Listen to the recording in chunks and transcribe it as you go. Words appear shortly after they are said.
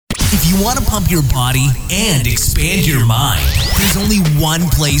If you want to pump your body and expand your mind, there's only one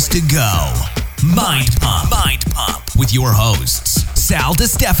place to go. Mind Pump. Mind Pump with your hosts, Sal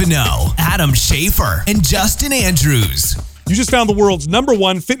DiStefano, Adam Schafer, and Justin Andrews. You just found the world's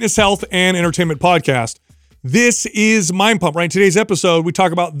 #1 fitness, health, and entertainment podcast. This is Mind Pump. Right in today's episode, we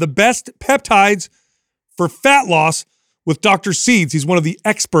talk about the best peptides for fat loss with Dr. Seeds. He's one of the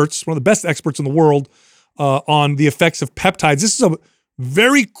experts, one of the best experts in the world on the effects of peptides. This is a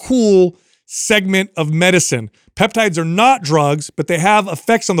very cool segment of medicine. Peptides are not drugs, but they have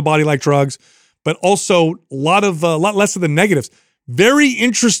effects on the body like drugs, but also a lot less of the negatives. Very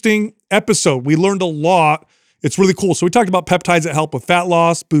interesting episode. We learned a lot. It's really cool. So we talked about peptides that help with fat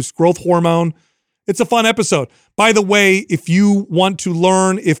loss, boost growth hormone. It's a fun episode. By the way, if you want to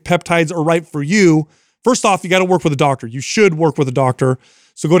learn if peptides are right for you, first off, you got to work with a doctor. You should work with a doctor.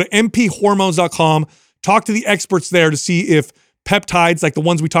 So go to mphormones.com, talk to the experts there to see if peptides, like the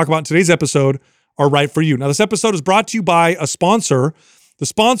ones we talk about in today's episode, are right for you. Now, this episode is brought to you by a sponsor. The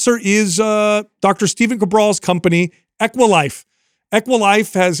sponsor is Dr. Stephen Cabral's company, Equilife.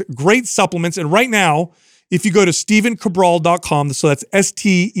 Equilife has great supplements, and right now, if you go to stephencabral.com, so that's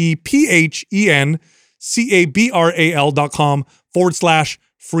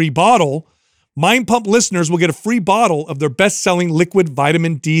stephencabral.com/free bottle, Mind Pump listeners will get a free bottle of their best-selling liquid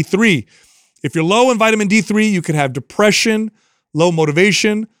vitamin D3. If you're low in vitamin D3, you could have depression, low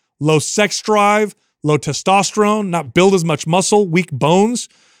motivation, low sex drive, low testosterone, not build as much muscle, weak bones.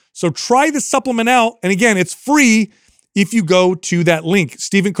 So try the supplement out. And again, it's free if you go to that link,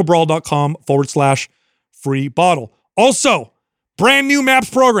 stephencabral.com/free bottle. Also, brand new MAPS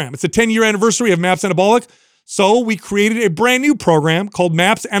program. It's the 10-year anniversary of MAPS Anabolic. So we created a brand new program called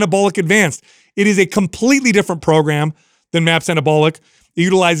MAPS Anabolic Advanced. It is a completely different program than MAPS Anabolic. It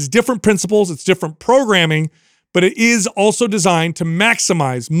utilizes different principles. It's different programming, but it is also designed to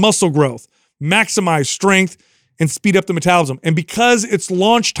maximize muscle growth, maximize strength, and speed up the metabolism. And because it's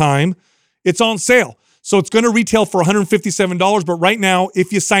launch time, it's on sale. So it's going to retail for $157, but right now,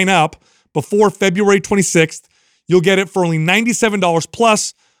 if you sign up before February 26th, you'll get it for only $97,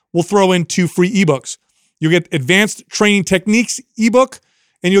 plus we'll throw in 2 free ebooks. You'll get Advanced Training Techniques ebook,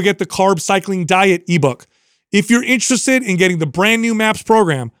 and you'll get the Carb Cycling Diet ebook. If you're interested in getting the brand new MAPS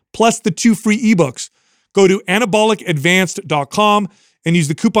program, plus the 2 free ebooks, go to anabolicadvanced.com and use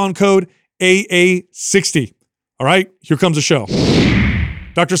the coupon code AA60. All right, here comes the show.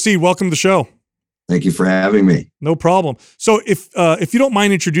 Dr. C, welcome to the show. Thank you for having me. No problem. So if you don't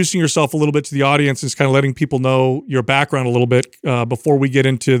mind introducing yourself a little bit to the audience and just kind of letting people know your background a little bit before we get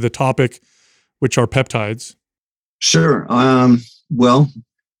into the topic, which are peptides. Sure. Well,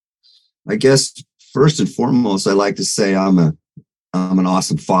 I guess first and foremost, I like to say I'm an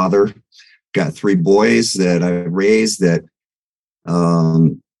awesome father. Got 3 boys that I raised that,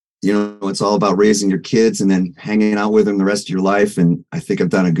 it's all about raising your kids and then hanging out with them the rest of your life. And I think I've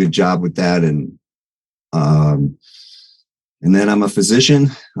done a good job with that. And then I'm a physician.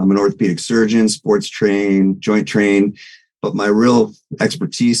 I'm an orthopedic surgeon, sports trained, joint trained, but my real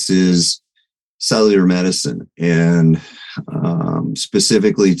expertise is cellular medicine and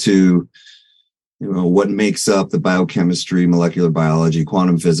specifically to what makes up the biochemistry, molecular biology,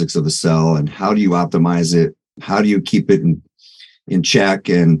 quantum physics of the cell, and how do you optimize it? How do you keep it in check?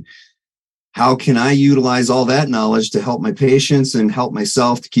 And how can I utilize all that knowledge to help my patients and help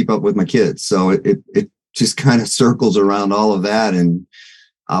myself to keep up with my kids? So it just kind of circles around all of that and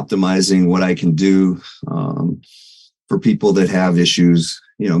optimizing what I can do for people that have issues,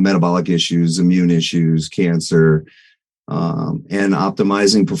 metabolic issues, immune issues, cancer, and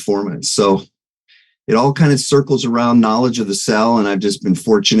optimizing performance. So it all kind of circles around knowledge of the cell. And I've just been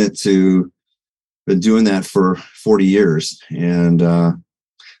fortunate to been doing that for 40 years. And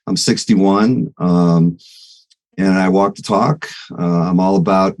I'm 61 and I walk the talk. I'm all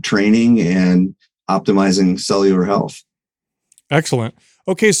about training and optimizing cellular health. Excellent.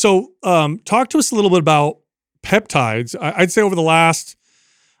 Okay. So talk to us a little bit about peptides. I'd say over the last,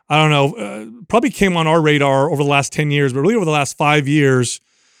 probably came on our radar over the last 10 years, but really over the last 5 years,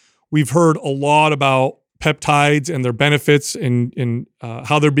 we've heard a lot about peptides and their benefits and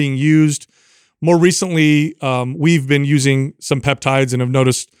how they're being used. More recently, we've been using some peptides and have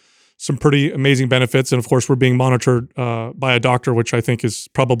noticed some pretty amazing benefits. And of course, we're being monitored by a doctor, which I think is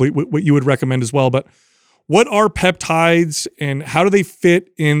probably what you would recommend as well. But what are peptides and how do they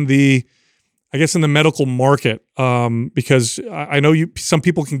fit in the medical market? Because I know some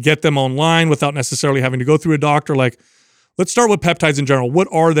people can get them online without necessarily having to go through a doctor. Like, let's start with peptides in general. What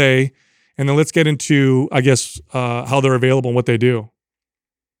are they? And then let's get into, how they're available and what they do.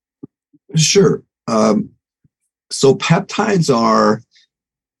 Sure. So peptides are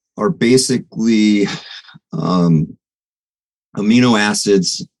basically amino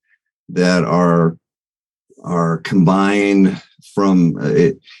acids that are combined from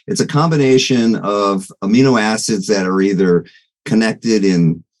it's a combination of amino acids that are either connected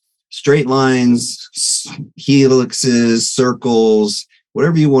in straight lines, helixes, circles,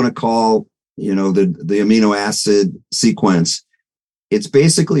 whatever you want to call, the amino acid sequence. It's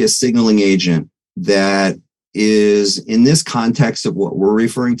basically a signaling agent that is, in this context of what we're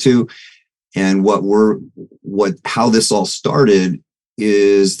referring to and how this all started,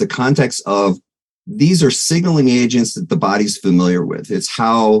 is the context of these are signaling agents that the body's familiar with. It's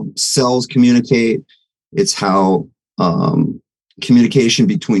how cells communicate. It's how communication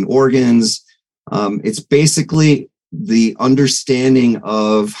between organs. It's basically the understanding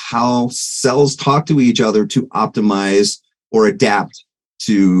of how cells talk to each other to optimize or adapt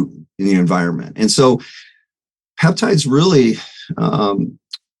to the environment. And so peptides really, I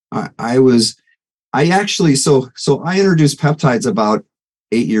introduced peptides about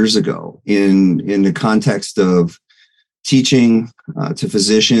 8 years ago in the context of teaching to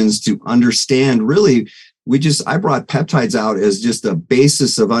physicians to understand. Really, I brought peptides out as just a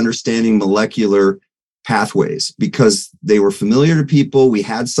basis of understanding molecular pathways because they were familiar to people. We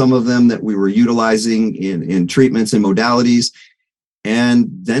had some of them that we were utilizing in treatments and modalities, and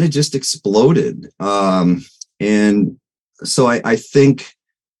then it just exploded. And so I think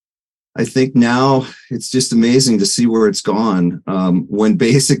now it's just amazing to see where it's gone, when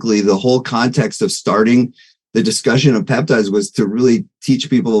basically the whole context of starting the discussion of peptides was to really teach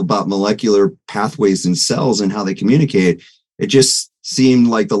people about molecular pathways in cells and how they communicate. It just seemed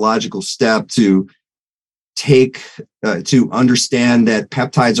like the logical step to take to understand that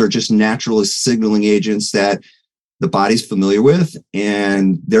peptides are just natural signaling agents that the body's familiar with,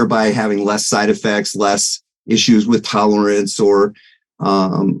 and thereby having less side effects, less issues with tolerance or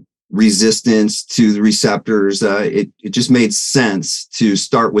resistance to the receptors. It just made sense to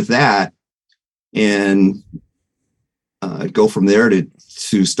start with that and go from there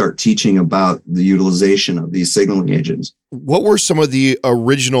to start teaching about the utilization of these signaling agents. What were some of the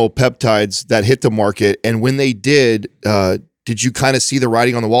original peptides that hit the market? And when they did you kind of see the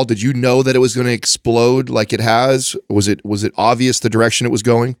writing on the wall? Did you know that it was going to explode like it has? Was it obvious the direction it was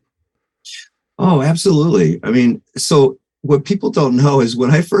going? Oh, absolutely. I mean, so what people don't know is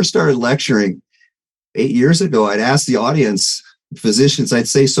when I first started lecturing 8 years ago, I'd ask the audience, physicians, I'd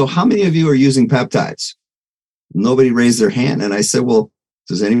say, so how many of you are using peptides? Nobody raised their hand. And I said, well,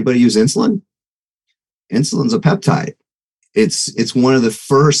 does anybody use insulin? Insulin's a peptide. It's one of the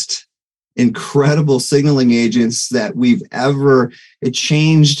first incredible signaling agents that it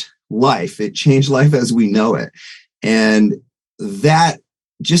changed life. It changed life as we know it. And that,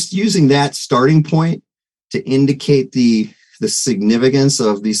 just using that starting point to indicate the significance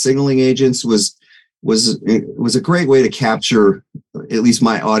of these signaling agents was a great way to capture at least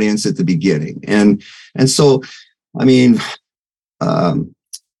my audience at the beginning. And so, I mean,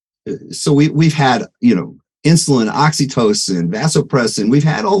 so we've had, insulin, oxytocin, vasopressin. We've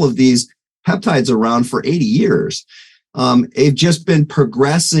had all of these peptides around for 80 years. They've just been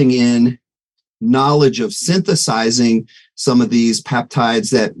progressing in knowledge of synthesizing some of these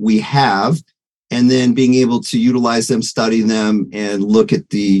peptides that we have, and then being able to utilize them, study them, and look at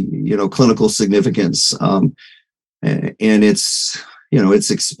the clinical significance. And it's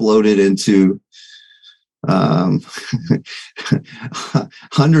exploded into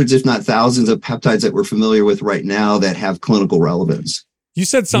hundreds, if not thousands, of peptides that we're familiar with right now that have clinical relevance. You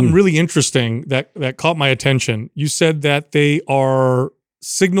said something really interesting that caught my attention. You said that they are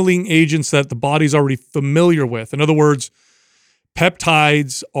signaling agents that the body's already familiar with. In other words,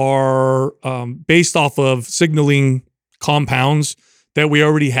 peptides are based off of signaling compounds that we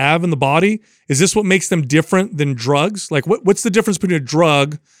already have in the body. Is this what makes them different than drugs? Like, what's the difference between a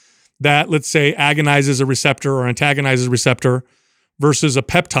drug that, let's say, agonizes a receptor or antagonizes a receptor versus a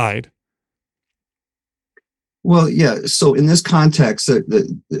peptide? Well, yeah. So in this context,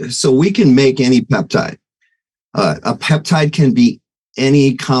 so we can make any peptide. A peptide can be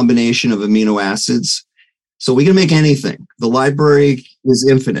any combination of amino acids. So we can make anything. The library is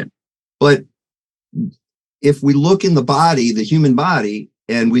infinite. But if we look in the body, the human body,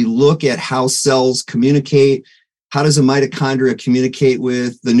 and we look at how cells communicate, how does a mitochondria communicate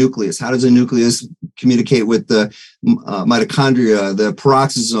with the nucleus? How does a nucleus communicate with the mitochondria, the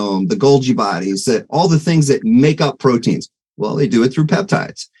peroxisome, the Golgi bodies, all the things that make up proteins? Well, they do it through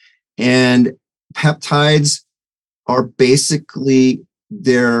peptides. And peptides are basically,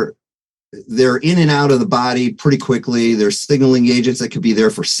 they're in and out of the body pretty quickly. They're signaling agents that could be there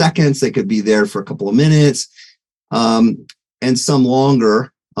for seconds. They could be there for a couple of minutes, and some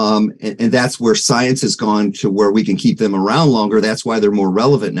longer. And that's where science has gone to, where we can keep them around longer. That's why they're more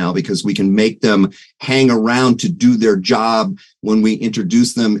relevant now, because we can make them hang around to do their job when we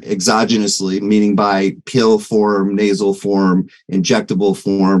introduce them exogenously, meaning by pill form, nasal form, injectable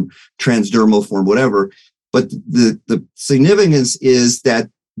form, transdermal form, whatever. But the significance is that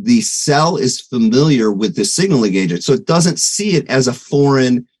the cell is familiar with the signaling agent. So it doesn't see it as a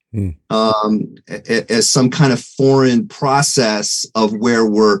foreign, as some kind of foreign process of where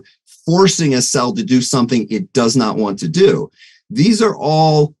we're forcing a cell to do something it does not want to do. These are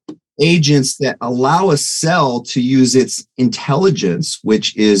all agents that allow a cell to use its intelligence,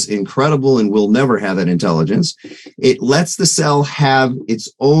 which is incredible and will never have that intelligence. It lets the cell have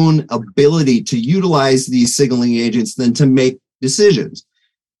its own ability to utilize these signaling agents then to make decisions.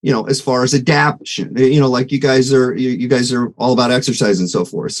 As far as adaptation, like you guys are all about exercise and so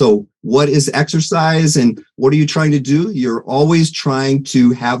forth. So what is exercise and what are you trying to do? You're always trying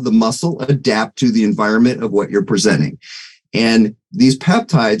to have the muscle adapt to the environment of what you're presenting. And these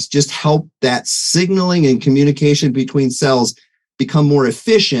peptides just help that signaling and communication between cells become more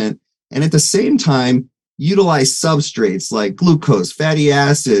efficient. And at the same time, utilize substrates like glucose, fatty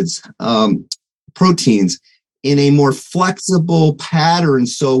acids, proteins in a more flexible pattern,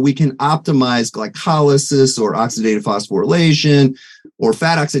 so we can optimize glycolysis or oxidative phosphorylation or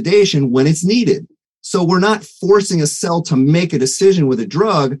fat oxidation when it's needed. So we're not forcing a cell to make a decision with a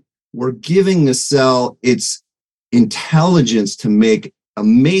drug. We're giving the cell its intelligence to make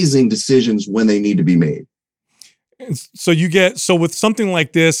amazing decisions when they need to be made. And so with something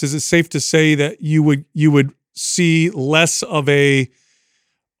like this, is it safe to say that you would see less of a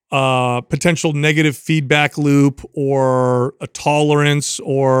potential negative feedback loop or a tolerance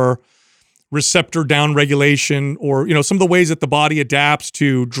or receptor downregulation, or some of the ways that the body adapts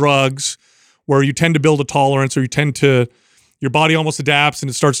to drugs, where you tend to build a tolerance, or your body almost adapts and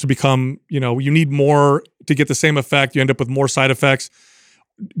it starts to become, you need more to get the same effect. You end up with more side effects.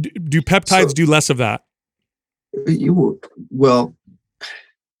 Do peptides do less of that?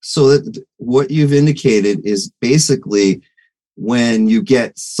 What you've indicated is basically when you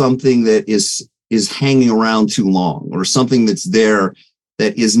get something that is hanging around too long, or something that's there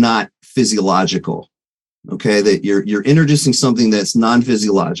that is not physiological, okay, that you're introducing something that's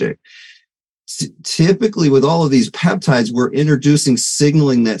non-physiologic. Typically with all of these peptides, we're introducing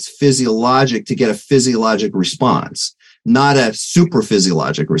signaling that's physiologic to get a physiologic response, not a super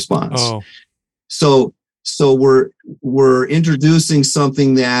physiologic response. Oh. So we're introducing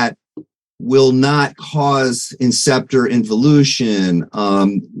something that will not cause inceptor involution,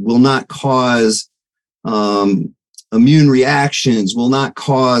 will not cause immune reactions, will not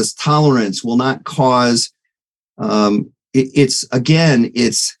cause tolerance, will not cause, it's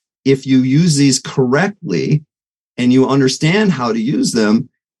if you use these correctly and you understand how to use them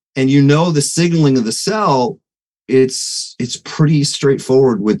and the signaling of the cell, it's pretty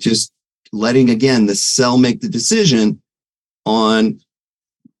straightforward with just letting, again, the cell make the decision on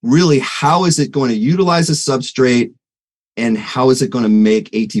really how is it going to utilize a substrate and how is it going to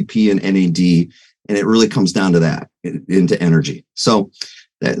make ATP and NAD. And it really comes down to that, into energy. So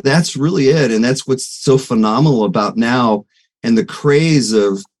that's really it. And that's what's so phenomenal about now, and the craze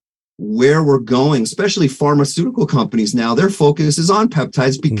of where we're going, especially pharmaceutical companies now. Their focus is on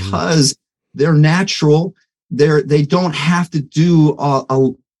peptides because they're natural. They don't have to do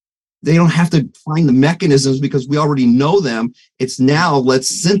they don't have to find the mechanisms because we already know them. It's now let's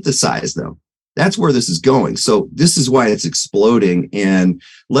synthesize them. That's where this is going. So this is why it's exploding, and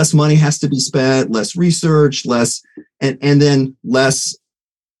less money has to be spent, less research, and then less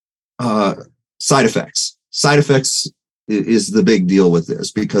side effects. Side effects is the big deal with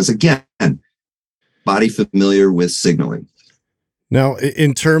this because, again, body familiar with signaling. Now,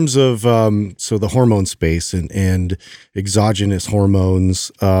 in terms of the hormone space and exogenous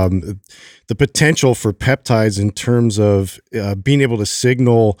hormones, the potential for peptides in terms of being able to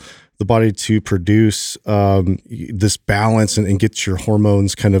signal the body to produce this balance and get your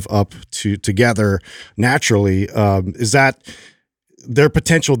hormones kind of up together naturally, is that their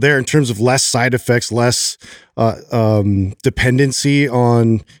potential there in terms of less side effects, less dependency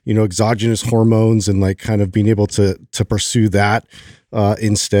on exogenous hormones, and like kind of being able to pursue that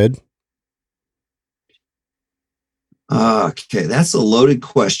instead? Okay, that's a loaded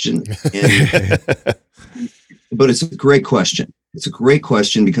question, but it's a great question. It's a great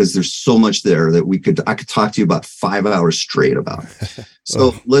question because there's so much there that I could talk to you about 5 hours straight about.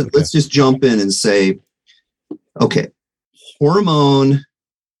 So let's just jump in and say, okay, hormone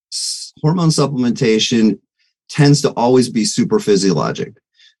supplementation tends to always be super physiologic.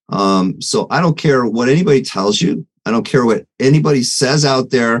 So I don't care what anybody tells you. I don't care what anybody says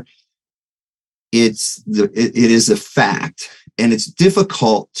out there. It is a fact, and it's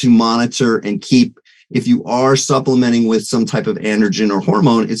difficult to monitor and keep. If you are supplementing with some type of androgen or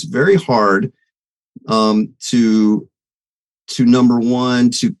hormone, it's very hard to number one,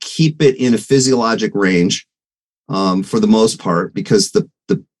 to keep it in a physiologic range for the most part, because the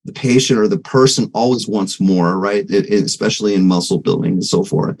patient or the person always wants more, right? Especially in muscle building and so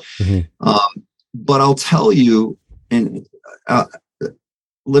forth. But I'll tell you, and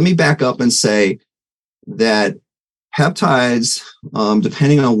let me back up and say that peptides,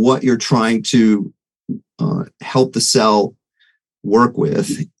 depending on what you're trying to help the cell work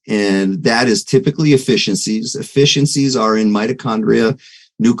with, and that is typically efficiencies. Efficiencies are in mitochondria,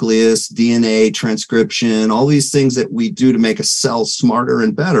 nucleus, DNA, transcription, all these things that we do to make a cell smarter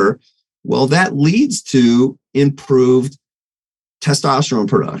and better. Well, that leads to improved testosterone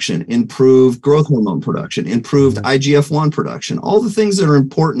production, improved growth hormone production, improved IGF-1 production, all the things that are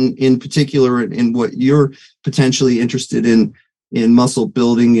important in particular in what you're potentially interested in muscle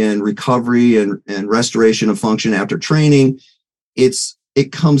building and recovery and restoration of function after training.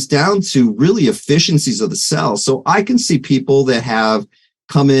 It comes down to really efficiencies of the cell. So I can see people that have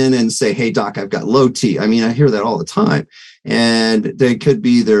come in and say, hey, doc, I've got low T. I mean, I hear that all the time. And they could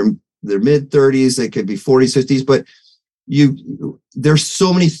be their mid 30s, they could be 40s, 50s, but there's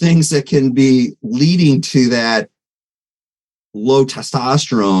so many things that can be leading to that low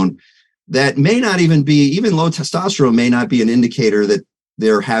testosterone that may not even low testosterone may not be an indicator that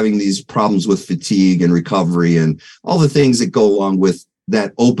they're having these problems with fatigue and recovery and all the things that go along with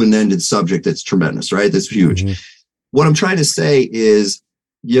that open-ended subject. That's tremendous, right? That's huge. What I'm trying to say is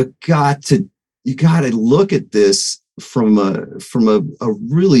you got to look at this from a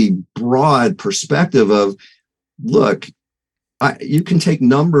really broad perspective of, look, you can take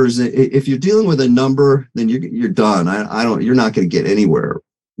numbers. If you're dealing with a number, then you're done. You're not going to get anywhere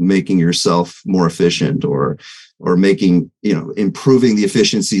making yourself more efficient or making, improving the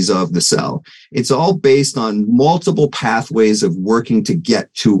efficiencies of the cell. It's all based on multiple pathways of working to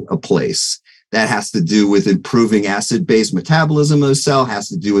get to a place. That has to do with improving acid-base metabolism of the cell, has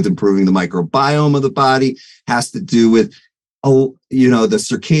to do with improving the microbiome of the body, has to do with the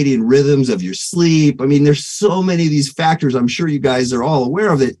circadian rhythms of your sleep. I mean, there's so many of these factors, I'm sure you guys are all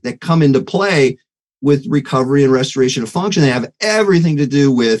aware of it, that come into play with recovery and restoration of function. They have everything to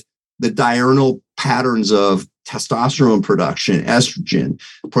do with the diurnal patterns of testosterone production, estrogen,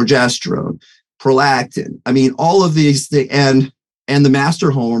 progesterone, prolactin. I mean, all of these things, and the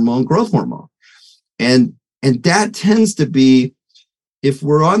master hormone, growth hormone. And that tends to be, if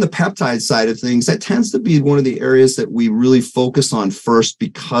we're on the peptide side of things, that tends to be one of the areas that we really focus on first,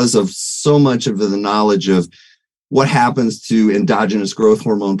 because of so much of the knowledge of what happens to endogenous growth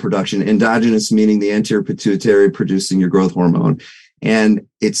hormone production. Endogenous meaning the anterior pituitary producing your growth hormone. And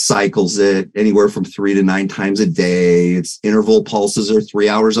it cycles it anywhere from 3 to 9 times a day. Its interval pulses are 3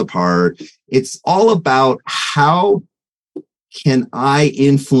 hours apart. It's all about how can I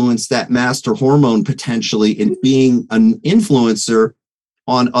influence that master hormone potentially in being an influencer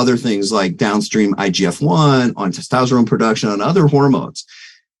on other things like downstream IGF-1, on testosterone production, on other hormones.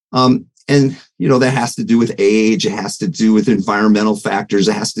 And that has to do with age. It has to do with environmental factors.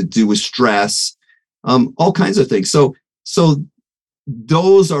 It has to do with stress, all kinds of things. So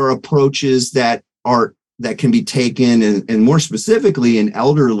those are approaches that can be taken, and more specifically in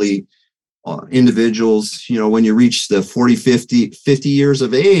elderly individuals. When you reach the 40, 50 years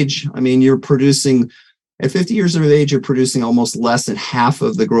of age, I mean, at 50 years of age, you're producing almost less than half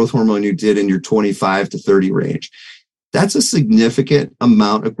of the growth hormone you did in your 25 to 30 range. That's a significant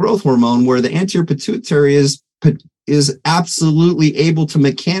amount of growth hormone, where the anterior pituitary is absolutely able to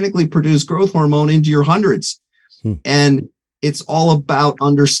mechanically produce growth hormone into your hundreds. And it's all about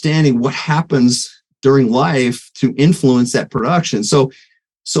understanding what happens during life to influence that production. So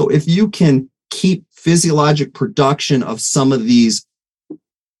if you can keep physiologic production of some of these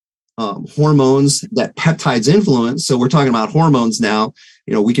hormones that peptides influence, so we're talking about hormones now,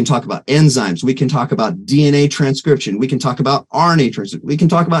 we can talk about enzymes, we can talk about DNA transcription, we can talk about RNA transcription, we can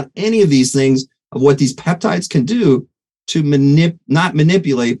talk about any of these things of what these peptides can do to not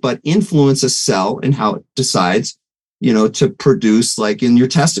manipulate, but influence a cell and how it decides, to produce, like in your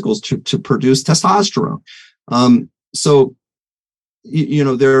testicles, to produce testosterone. I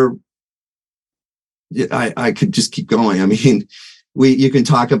could just keep going. I mean, you can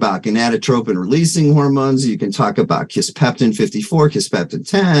talk about gonadotropin releasing hormones. You can talk about kisspeptin 54, kisspeptin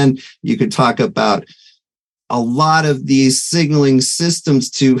 10. You can talk about a lot of these signaling systems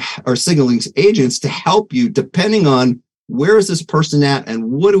or signaling agents to help you, depending on where is this person at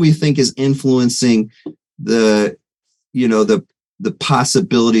and what do we think is influencing the the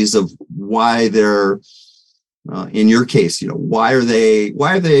possibilities of why they're, in your case, why are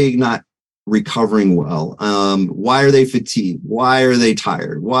they not recovering well? Why are they fatigued? Why are they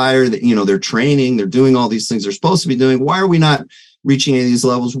tired? Why are they, they're training, they're doing all these things they're supposed to be doing. Why are we not reaching any of these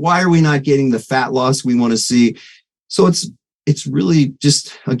levels? Why are we not getting the fat loss we want to see? So it's really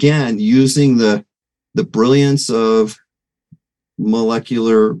just, again, using the brilliance of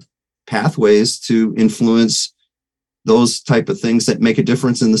molecular pathways to influence those type of things that make a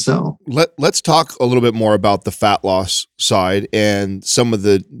difference in the cell. Let's talk a little bit more about the fat loss side and some of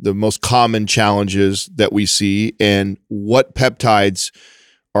the most common challenges that we see, and what peptides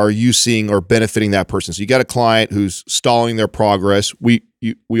are you seeing are benefiting that person. So you got a client who's stalling their progress. We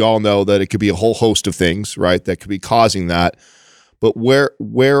all know that it could be a whole host of things, right, that could be causing that. But where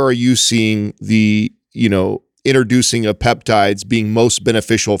are you seeing the, introducing of peptides being most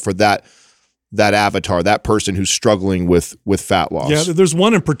beneficial for that avatar, that person who's struggling with fat loss? Yeah, there's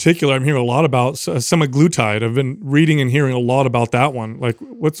one in particular I'm hearing a lot about, semaglutide. I've been reading and hearing a lot about that one. Like,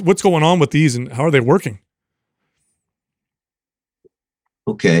 what's going on with these, and how are they working?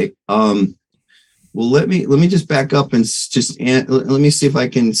 Okay. Well, let me just back up and let me see if I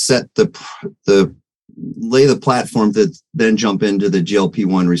can set lay the platform to then jump into the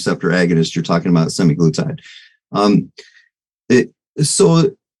GLP-1 receptor agonist you're talking about, semaglutide.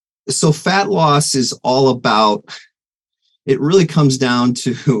 So fat loss is all about, it really comes down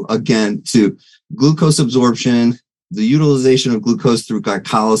to, again, to glucose absorption, the utilization of glucose through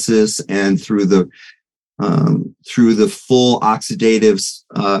glycolysis, and through the full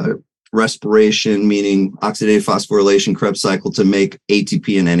oxidative respiration, meaning oxidative phosphorylation Krebs cycle, to make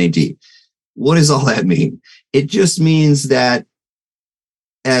ATP and NAD. What does all that mean? It just means that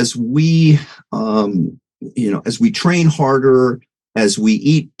as we train harder, as we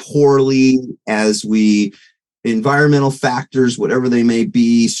eat poorly, as environmental factors, whatever they may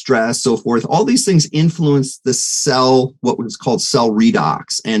be, stress, so forth, all these things influence the cell, what was called cell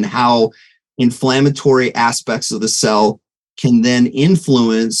redox, and how inflammatory aspects of the cell can then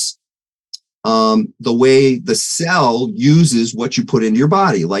influence the way the cell uses what you put into your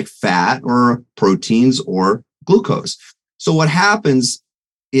body, like fat or proteins or glucose. So what happens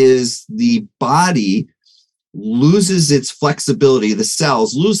is the body loses its flexibility. The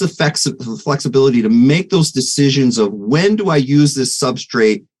cells lose the flexibility to make those decisions of, when do I use this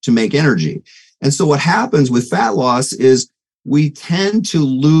substrate to make energy? And so what happens with fat loss is we tend to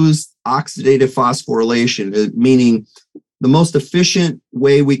lose oxidative phosphorylation, meaning the most efficient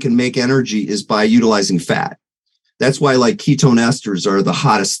way we can make energy is by utilizing fat. That's why, like, ketone esters are the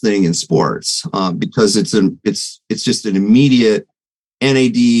hottest thing in sports, because it's just an immediate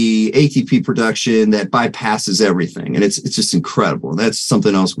NAD, ATP production that bypasses everything. And it's just incredible. That's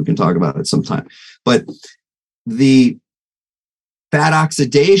something else we can talk about at some time. But the fat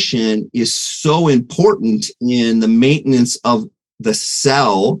oxidation is so important in the maintenance of the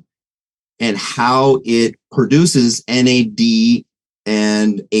cell and how it produces NAD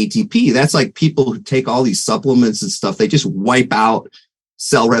and ATP. That's like people who take all these supplements and stuff, they just wipe out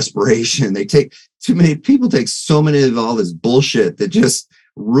cell respiration. Too many people take so many of all this bullshit that just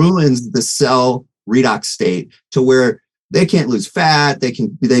ruins the cell redox state, to where they can't lose fat, they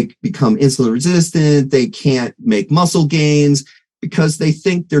become insulin resistant, they can't make muscle gains, because they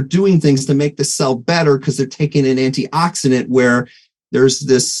think they're doing things to make the cell better, because they're taking an antioxidant, where there's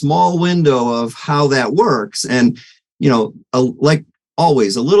this small window of how that works. And, like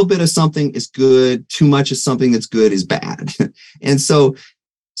always, a little bit of something is good, too much of something that's good is bad. And so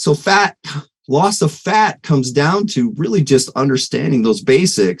loss of fat comes down to really just understanding those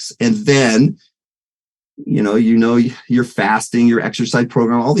basics. And then, your fasting, your exercise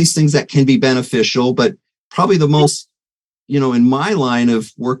program, all these things that can be beneficial, but probably the most, in my line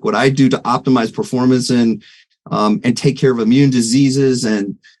of work, what I do to optimize performance and take care of immune diseases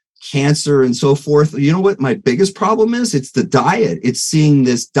and cancer and so forth. You know what my biggest problem is? It's the diet. It's seeing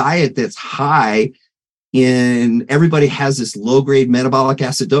this diet that's high in, everybody has this low-grade metabolic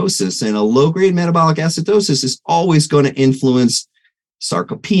acidosis, and a low-grade metabolic acidosis is always going to influence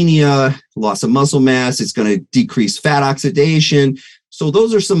sarcopenia, loss of muscle mass. It's going to decrease fat oxidation. So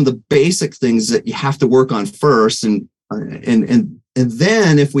those are some of the basic things that you have to work on first. And then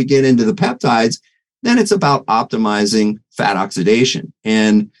if we get into the peptides, then it's about optimizing fat oxidation.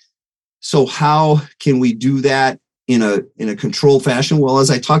 And so how can we do that in a controlled fashion? Well, as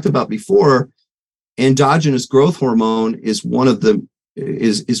I talked about before, endogenous growth hormone is one of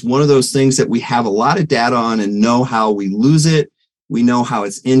those things that we have a lot of data on and know how we lose it. We know how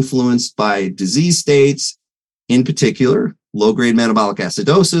it's influenced by disease states, in particular, low-grade metabolic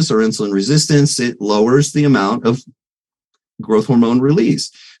acidosis or insulin resistance. It lowers the amount of growth hormone release.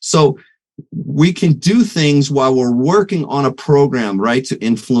 So we can do things while we're working on a program, right, to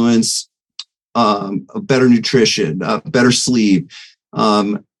influence a better nutrition, better sleep,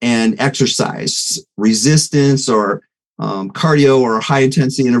 and exercise, resistance, or cardio or high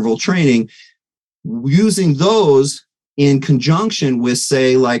intensity interval training, using those in conjunction with,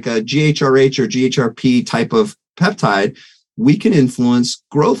 say, like a GHRH or GHRP type of peptide, we can influence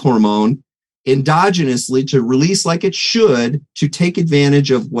growth hormone endogenously to release like it should, to take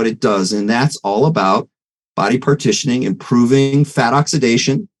advantage of what it does. And that's all about body partitioning, improving fat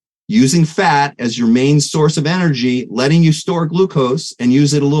oxidation, using fat as your main source of energy, letting you store glucose and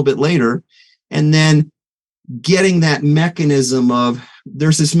use it a little bit later, and then getting that mechanism of,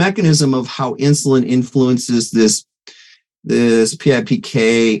 there's this mechanism of how insulin influences this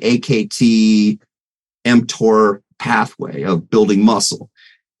PIPK, AKT, mTOR pathway of building muscle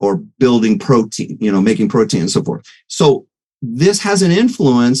or building protein, making protein and so forth. So this has an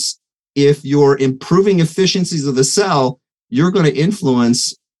influence. If you're improving efficiencies of the cell, you're going to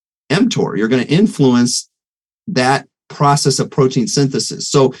influence mTOR. You're going to influence that process of protein synthesis.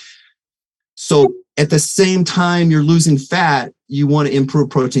 So at the same time you're losing fat, you want to improve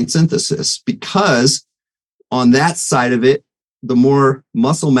protein synthesis, because on that side of it, the more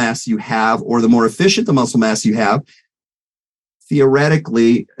muscle mass you have, or the more efficient the muscle mass you have,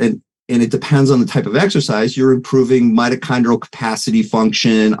 theoretically, and it depends on the type of exercise, you're improving mitochondrial capacity,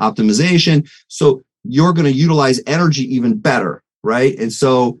 function, optimization. So you're going to utilize energy even better, right? And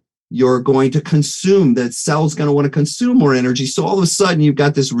so you're going to consume, that cell's going to want to consume more energy. So all of a sudden you've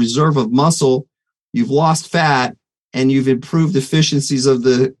got this reserve of muscle, you've lost fat, and you've improved efficiencies of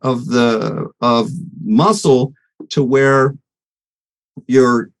muscle to where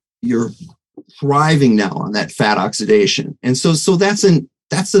you're thriving now on that fat oxidation. And so that's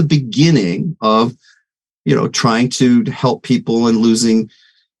the beginning of, trying to help people in losing,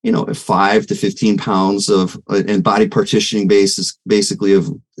 5 to 15 pounds of, and body partitioning basically of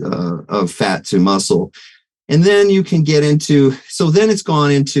fat to muscle. And then you can get into, so then it's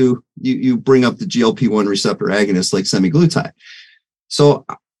gone into, you bring up the GLP-1 receptor agonist like semaglutide. So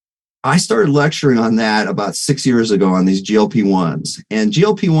I started lecturing on that about 6 years ago on these GLP-1s. And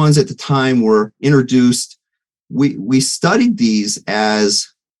GLP-1s at the time were introduced. We studied these as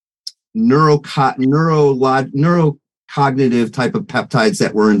neurocognitive type of peptides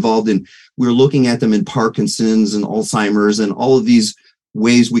that were involved in, we were looking at them in Parkinson's and Alzheimer's and all of these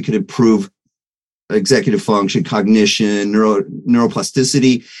ways we could improve executive function, cognition,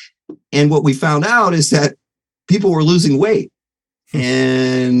 neuroplasticity. And what we found out is that people were losing weight.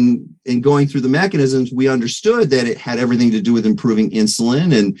 And in going through the mechanisms, we understood that it had everything to do with improving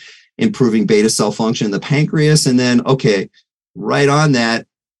insulin and improving beta cell function in the pancreas. And then, okay, right on that,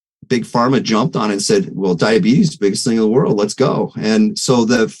 Big Pharma jumped on and said, well, diabetes is the biggest thing in the world. Let's go. And so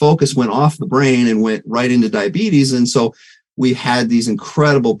the focus went off the brain and went right into diabetes. And so we had these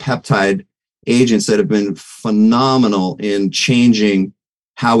incredible peptide agents that have been phenomenal in changing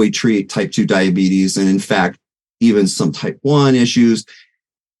how we treat type 2 diabetes. And in fact, even some type 1 issues.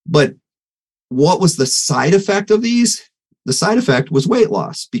 But what was the side effect of these? The side effect was weight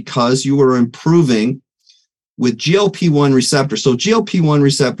loss, because you were improving with GLP-1 receptors. So GLP-1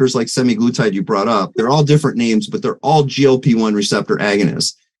 receptors like semaglutide you brought up, they're all different names, but they're all GLP-1 receptor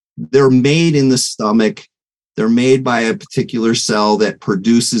agonists. They're made in the stomach. They're made by a particular cell that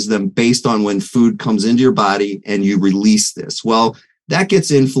produces them based on when food comes into your body and you release this. Well, that gets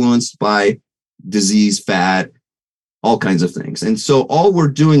influenced by disease, fat, all kinds of things. And so all we're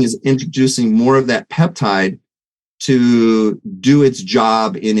doing is introducing more of that peptide to do its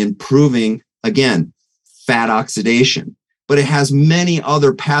job in improving, again, fat oxidation. But it has many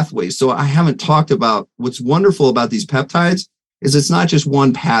other pathways. So I haven't talked about what's wonderful about these peptides is it's not just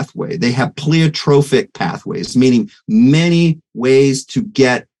one pathway. They have pleiotropic pathways, meaning many ways to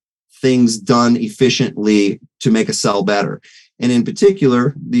get things done efficiently to make a cell better. And in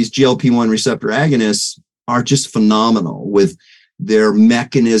particular, these GLP-1 receptor agonists are just phenomenal with their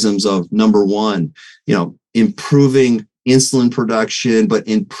mechanisms of, number one, improving insulin production, but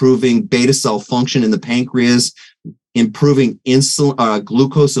improving beta cell function in the pancreas, improving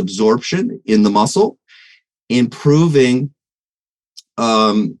glucose absorption in the muscle, improving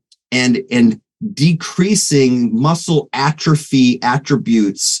and decreasing muscle atrophy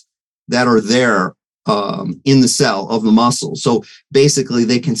attributes that are there in the cell of the muscle. So basically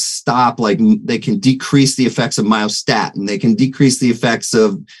they can they can decrease the effects of myostatin. They can decrease the effects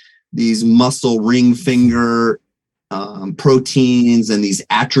of these muscle ring finger proteins and these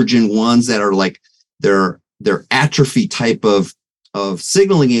atrogen ones that are like they're atrophy type of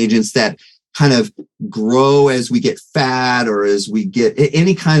signaling agents that kind of grow as we get fat or as we get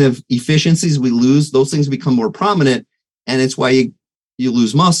any kind of efficiencies we lose, those things become more prominent. And it's why you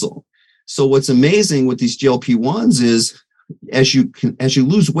lose muscle. So what's amazing with these GLP-1s is as you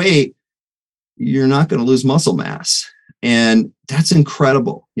lose weight, you're not going to lose muscle mass. And that's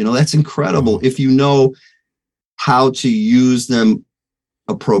incredible. That's incredible if you know how to use them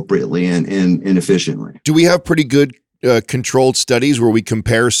appropriately and efficiently. Do we have pretty good controlled studies where we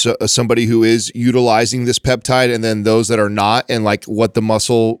compare somebody who is utilizing this peptide and then those that are not, and like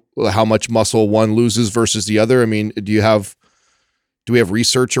how much muscle one loses versus the other? I mean, do we have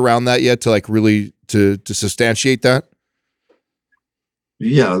research around that yet to like really to substantiate that?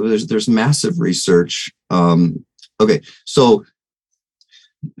 Yeah, there's massive research. Okay, so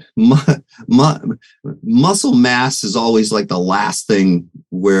muscle mass is always like the last thing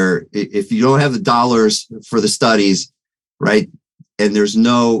where if you don't have the dollars for the studies, right, and there's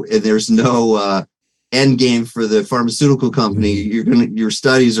no end game for the pharmaceutical company, your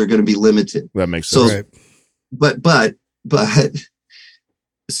studies are going to be limited. That makes sense. So, but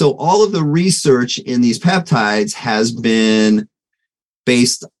so all of the research in these peptides has been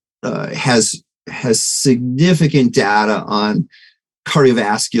based has significant data on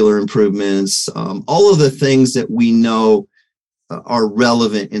cardiovascular improvements, all of the things that we know are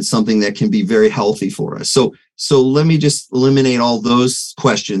relevant in something that can be very healthy for us. So let me just eliminate all those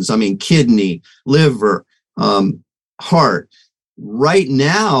questions. I mean, kidney, liver, heart. Right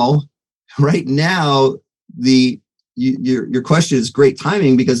now, your question is great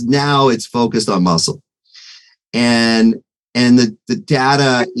timing because now it's focused on muscle, and the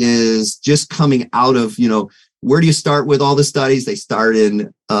data is just coming out of, where do you start with all the studies? They start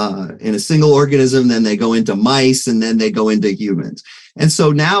in a single organism, then they go into mice, and then they go into humans. And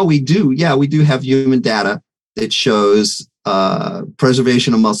so now we do have human data that shows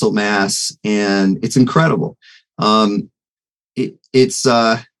preservation of muscle mass, and it's incredible. But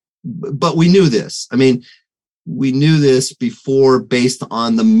we knew this. I mean, we knew this before based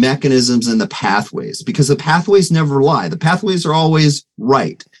on the mechanisms and the pathways, because the pathways never lie. The pathways are always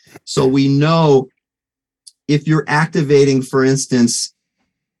right. So we know if you're activating, for instance,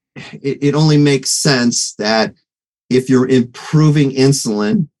 it only makes sense that if you're improving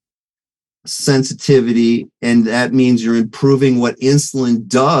insulin sensitivity, and that means you're improving what insulin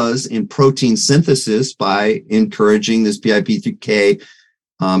does in protein synthesis by encouraging this PI3K,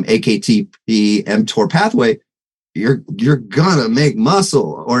 AKT, mTOR pathway, you're gonna make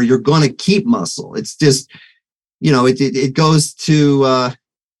muscle, or you're gonna keep muscle. It's just, it goes to,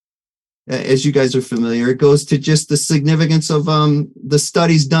 as you guys are familiar, it goes to just the significance of the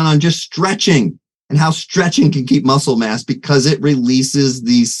studies done on just stretching and how stretching can keep muscle mass, because it releases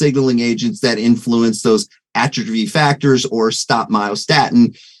the signaling agents that influence those atrophy factors or stop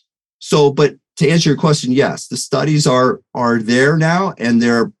myostatin. So, but to answer your question, yes, the studies are there now, and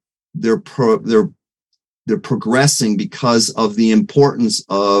they're progressing because of the importance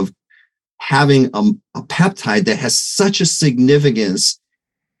of having a peptide that has such a significance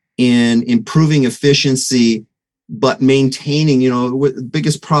in improving efficiency, but maintaining, the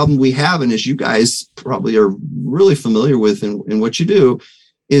biggest problem we have, and as you guys probably are really familiar with in what you do,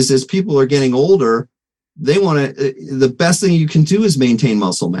 is as people are getting older, they want to, the best thing you can do is maintain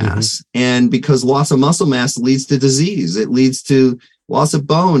muscle mass. Mm-hmm. And because loss of muscle mass leads to disease, it leads to loss of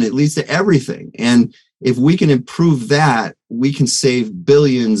bone, it leads to everything. And if we can improve that, we can save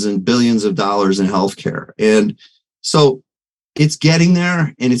billions and billions of dollars in healthcare. And so it's getting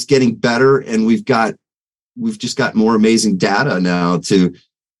there, and it's getting better. And we've just got more amazing data now to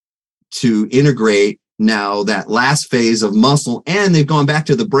integrate now that last phase of muscle, and they've gone back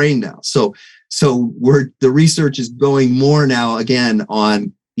to the brain now. So the research is going more now again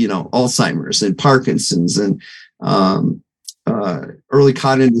on, Alzheimer's and Parkinson's and early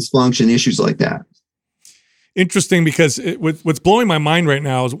cognitive dysfunction, issues like that. Interesting, because what's blowing my mind right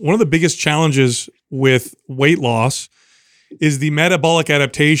now is one of the biggest challenges with weight loss is the metabolic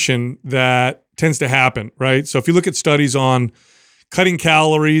adaptation that tends to happen, right? So if you look at studies on cutting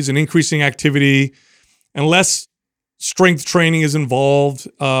calories and increasing activity, and less strength training is involved,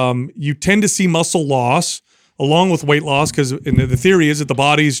 you tend to see muscle loss along with weight loss, because the theory is that the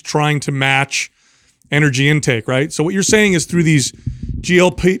body's trying to match energy intake, right? So what you're saying is through these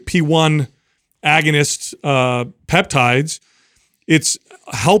GLP-1 agonist peptides, it's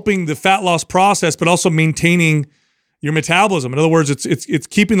helping the fat loss process, but also maintaining your metabolism. In other words, it's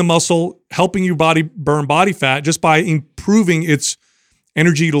keeping the muscle, helping your body burn body fat just by improving its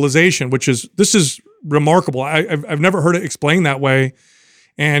energy utilization, this is remarkable. I've never heard it explained that way.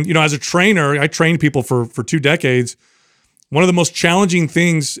 And, as a trainer, I trained people for 2 decades. one of the most challenging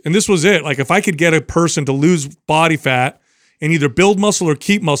things, and this was it, like if I could get a person to lose body fat and either build muscle or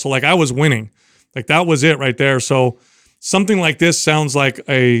keep muscle, like I was winning. Like that was it right there. So something like this sounds like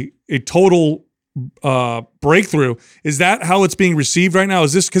a total breakthrough. Is that how it's being received right now?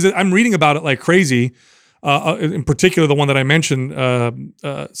 Is this, because I'm reading about it like crazy, in particular the one that I mentioned,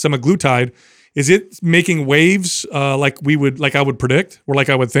 semaglutide. Is it making waves like I would predict, or like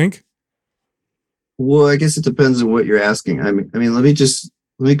I would think? Well, I guess it depends on what you're asking. I mean, let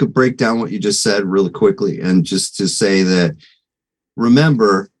me break down what you just said really quickly, and just to say that,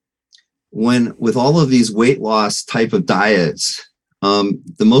 remember, with all of these weight loss type of diets,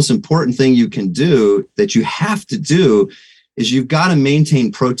 the most important thing you can do, that you have to do, is you've got to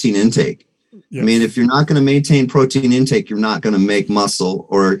maintain protein intake. Yes. I mean, if you're not going to maintain protein intake, you're not going to make muscle,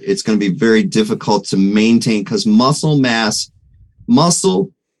 or it's going to be very difficult to maintain, because muscle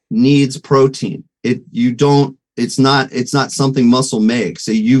needs protein. It's not something muscle makes.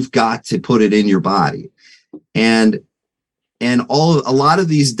 So you've got to put it in your body. And a lot of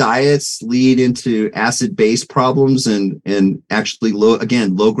these diets lead into acid-base problems and actually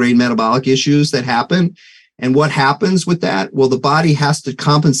low-grade metabolic issues that happen. And what happens with that? Well, the body has to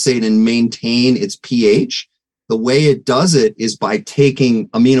compensate and maintain its pH. The way it does it is by taking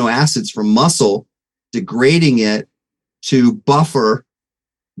amino acids from muscle, degrading it to buffer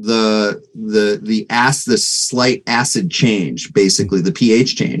the slight acid change, basically the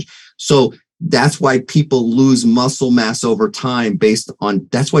pH change. So that's why people lose muscle mass over time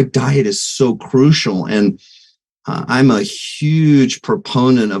that's why diet is so crucial. And I'm a huge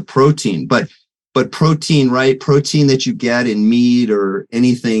proponent of protein, but protein, right? Protein that you get in meat or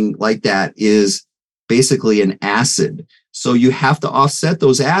anything like that is basically an acid. So you have to offset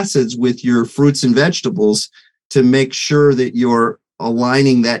those acids with your fruits and vegetables to make sure that you're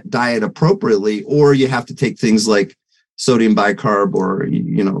aligning that diet appropriately, or you have to take things like sodium bicarb or,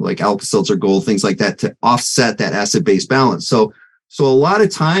 like Alka-Seltzer Gold, things like that, to offset that acid-base balance. So a lot of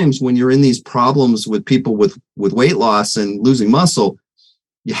times when you're in these problems with people with weight loss and losing muscle,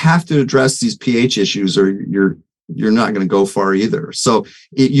 you have to address these pH issues, or you're not going to go far either. So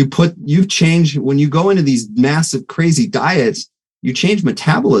you change, when you go into these massive, crazy diets, you change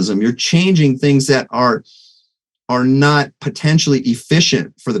metabolism. You're changing things that are not potentially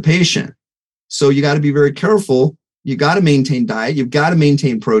efficient for the patient. So you got to be very careful. You got to maintain diet. You've got to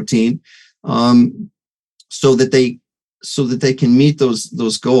maintain protein, so that they can meet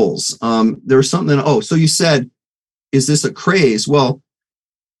those goals. There's something. So you said, is this a craze? Well,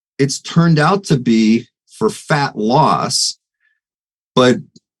 it's turned out to be for fat loss, but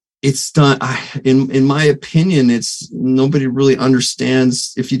it's done. In my opinion, nobody really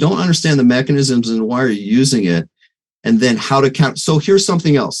understands. If you don't understand the mechanisms and why are you using it, and then how to count. So here's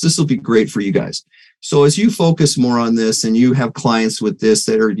something else. This will be great for you guys. So as you focus more on this and you have clients with this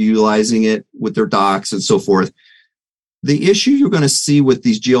that are utilizing it with their docs and so forth, the issue you're going to see with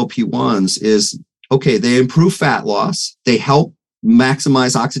these GLP-1s is, okay, they improve fat loss. They help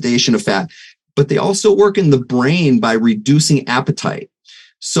maximize oxidation of fat, but they also work in the brain by reducing appetite.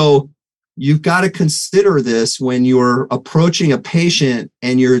 So you've got to consider this when you're approaching a patient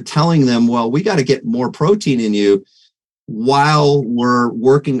and you're telling them, well, we got to get more protein in you, while we're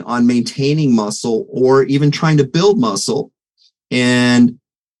working on maintaining muscle or even trying to build muscle and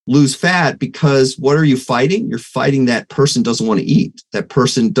lose fat. Because what are you fighting? You're fighting that person doesn't want to eat. That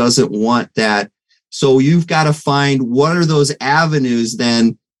person doesn't want that. So you've got to find, what are those avenues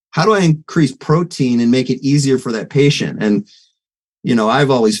then? How do I increase protein and make it easier for that patient? And,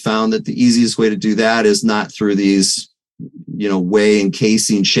 I've always found that the easiest way to do that is not through these, whey and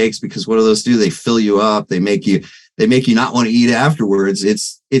casein shakes, because what do those do? They fill you up. They make you not want to eat afterwards.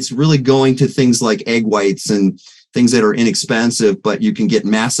 It's really going to things like egg whites and things that are inexpensive, but you can get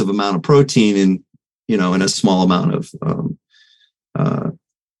massive amount of protein in a small amount of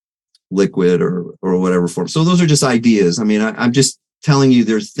liquid or whatever form. So those are just ideas. I mean, I'm just telling you,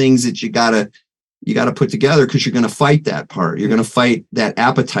 there's things that you gotta put together, because you're going to fight that part. You're going to fight that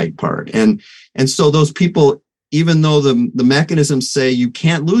appetite part. And so those people, even though the mechanisms say you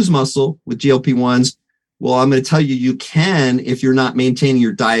can't lose muscle with GLP-1s, well, I'm going to tell you, you can if you're not maintaining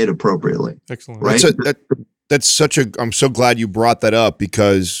your diet appropriately. Excellent. Right? I'm so glad you brought that up,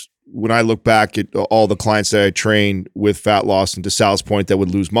 because when I look back at all the clients that I train with fat loss, and to Sal's point, that would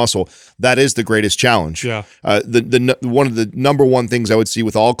lose muscle, that is the greatest challenge. Yeah. One of the number one things I would see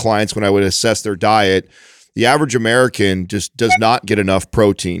with all clients when I would assess their diet the average American just does not get enough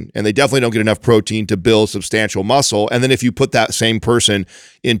protein, and they definitely don't get enough protein to build substantial muscle. And then if you put that same person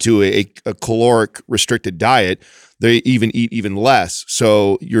into a caloric restricted diet, they even eat even less.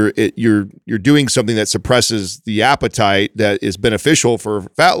 So you're doing something that suppresses the appetite that is beneficial for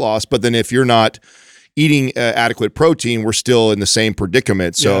fat loss. But then if you're not eating adequate protein, we're still in the same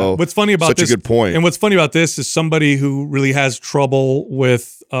predicament. So what's funny about such a good point. And what's funny about this is somebody who really has trouble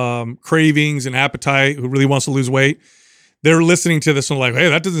with cravings and appetite, who really wants to lose weight, they're listening to this and like, hey,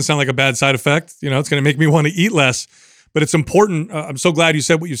 that doesn't sound like a bad side effect. You know, it's going to make me want to eat less. But it's important. I'm so glad you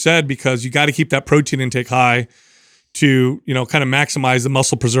said what you said, because you got to keep that protein intake high to, you know, kind of maximize the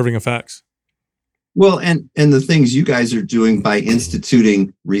muscle preserving effects. Well, and the things you guys are doing by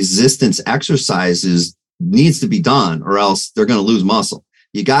instituting resistance exercises needs to be done, or else they're going to lose muscle.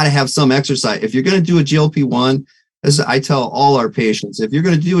 You got to have some exercise. If you're going to do a GLP-1, as I tell all our patients, if you're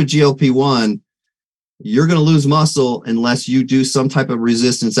going to do a GLP-1, you're going to lose muscle unless you do some type of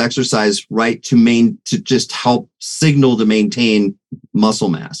resistance exercise, right, to just help signal to maintain muscle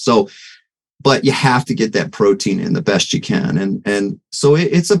mass. So, but you have to get that protein in the best you can. And so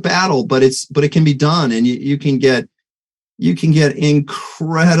it's a battle, but it can be done. And you can get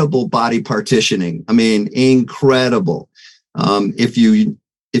incredible body partitioning. I mean, incredible. If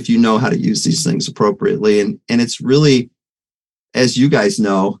you know how to use these things appropriately. And it's really, as you guys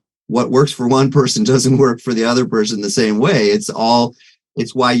know, what works for one person doesn't work for the other person the same way. It's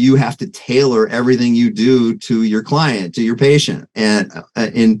why you have to tailor everything you do to your client, to your patient, and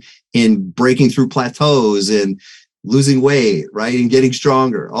in breaking through plateaus and losing weight, right? And getting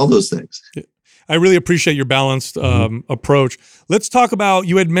stronger, all those things. I really appreciate your balanced approach. Let's talk about,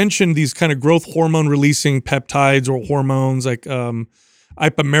 you had mentioned these kind of growth hormone releasing peptides or hormones like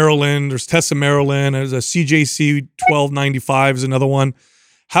ipamorelin, there's tesamorelin, there's a CJC 1295 is another one.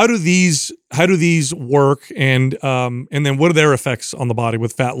 How do these work, and then what are their effects on the body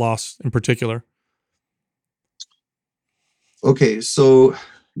with fat loss in particular? Okay, so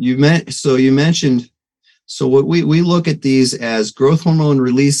you mentioned, so what we look at these as growth hormone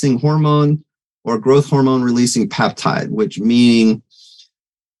releasing hormone or growth hormone releasing peptide, which meaning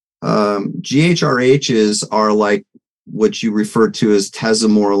GHRHs are like what you refer to as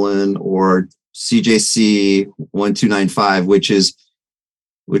tesamorelin or CJC 1295, which has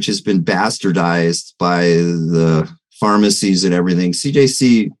been bastardized by the pharmacies and everything.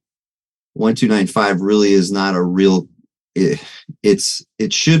 CJC 1295 really is not a real.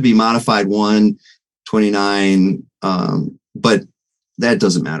 It should be modified 129, but that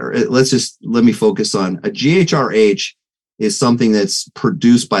doesn't matter. Let me focus on a GHRH is something that's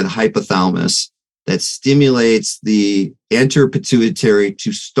produced by the hypothalamus that stimulates the anterior pituitary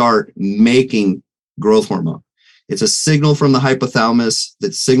to start making growth hormone. It's a signal from the hypothalamus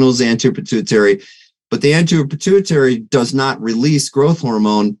that signals the anterior pituitary, but the anterior pituitary does not release growth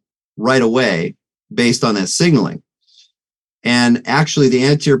hormone right away based on that signaling. And actually, the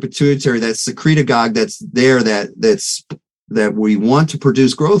anterior pituitary, that secretagogue that's there, that we want to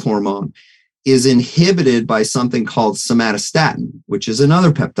produce growth hormone, is inhibited by something called somatostatin, which is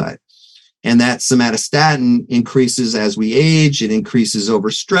another peptide. And that somatostatin increases as we age. It increases over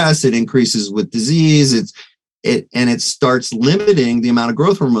stress. It increases with disease. It starts limiting the amount of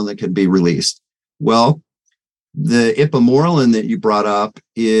growth hormone that can be released. Well, the ipamorelin that you brought up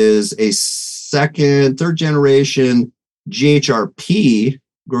is a third generation GHRP,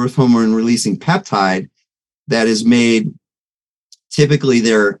 growth hormone releasing peptide, that is made. Typically,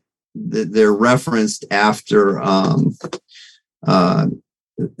 they're referenced after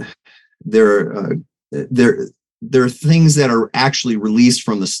they're things that are actually released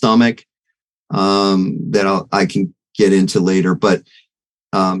from the stomach that I can get into later, but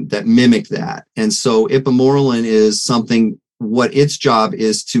that mimic that. And so ipamorelin is something, what its job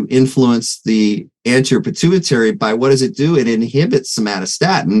is to influence the anterior pituitary by, what does it do? It inhibits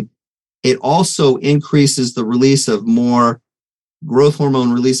somatostatin. It also increases the release of more growth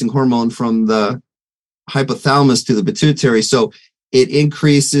hormone releasing hormone from the hypothalamus to the pituitary. So it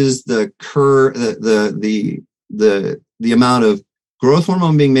increases the amount of growth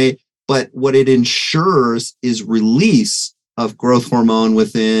hormone being made, but what it ensures is release of growth hormone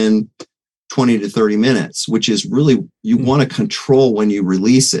within 20 to 30 minutes, which is really, you want to control when you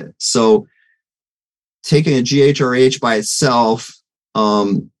release it. So taking a GHRH by itself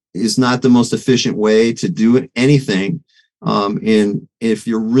is not the most efficient way to do anything. If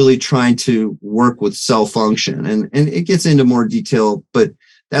you're really trying to work with cell function, and it gets into more detail, but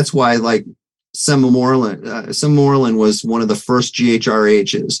that's why, like, semamorelin was one of the first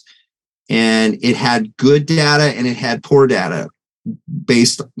GHRHs, and it had good data and it had poor data.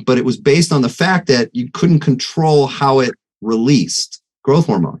 but it was based on the fact that you couldn't control how it released growth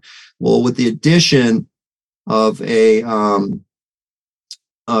hormone. Well, with the addition of a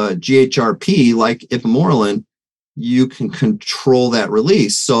GHRP like ipamorelin, you can control that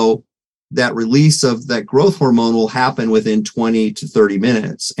release. So that release of that growth hormone will happen within 20 to 30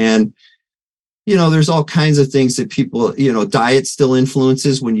 minutes. And, there's all kinds of things that people, diet still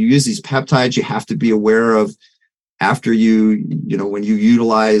influences. When you use these peptides, you have to be aware of after when you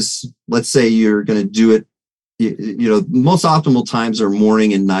utilize, let's say you're going to do it, most optimal times are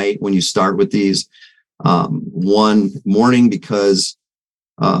morning and night when you start with these. One, morning, because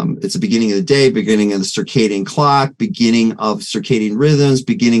it's the beginning of the day, beginning of the circadian clock, beginning of circadian rhythms,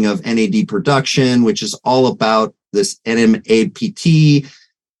 beginning of NAD production, which is all about this NMAPT,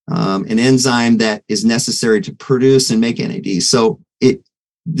 an enzyme that is necessary to produce and make NAD. So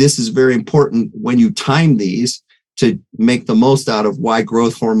this is very important when you time these to make the most out of why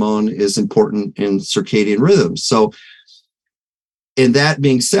growth hormone is important in circadian rhythms. So, and that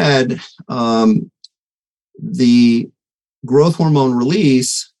being said, the growth hormone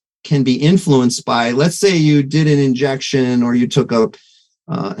release can be influenced by, let's say you did an injection or you took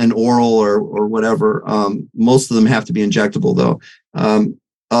an oral or whatever. Most of them have to be injectable though,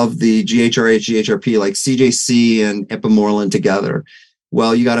 of the GHRH, GHRP, like CJC and ipamorelin together.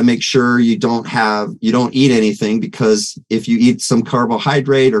 Well, you got to make sure you don't eat anything, because if you eat some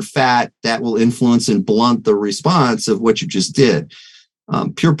carbohydrate or fat, that will influence and blunt the response of what you just did.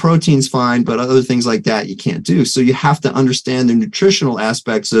 Pure protein's fine, but other things like that you can't do. So you have to understand the nutritional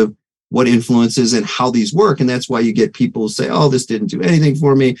aspects of what influences and how these work. And that's why you get people say, oh, this didn't do anything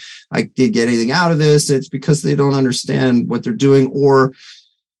for me. I didn't get anything out of this. It's because they don't understand what they're doing, or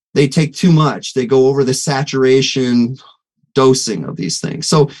they take too much. They go over the saturation dosing of these things.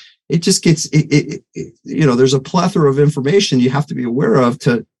 So it just gets, there's a plethora of information you have to be aware of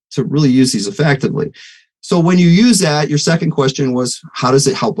to really use these effectively. So when you use that, your second question was, how does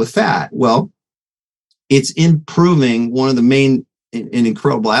it help with fat? Well, it's improving. One of the main and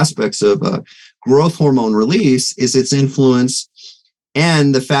incredible aspects of growth hormone release is its influence,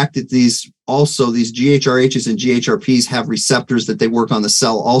 and the fact that these GHRHs and GHRPs have receptors that they work on the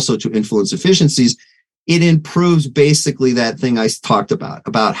cell also to influence efficiencies. It improves basically that thing I talked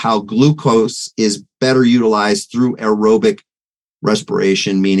about how glucose is better utilized through aerobic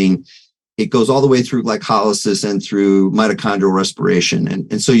respiration, meaning it goes all the way through glycolysis and through mitochondrial respiration.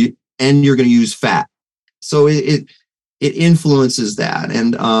 And so you're going to use fat. So it influences that.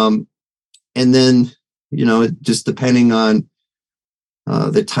 And then, just depending on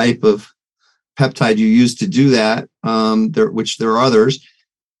the type of peptide you use to do that, which there are others,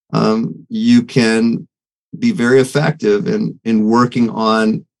 you can be very effective in working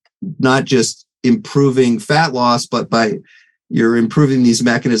on not just improving fat loss, but by you're improving these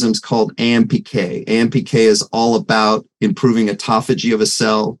mechanisms called AMPK. AMPK is all about improving autophagy of a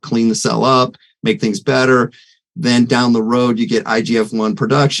cell, clean the cell up, make things better. Then down the road, you get IGF-1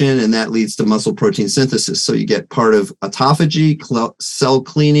 production, and that leads to muscle protein synthesis. So you get part of autophagy, cell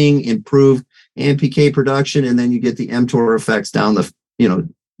cleaning, improve AMPK production, and then you get the mTOR effects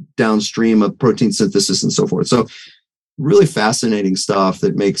downstream of protein synthesis and so forth. So really fascinating stuff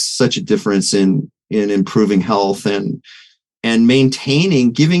that makes such a difference in improving health and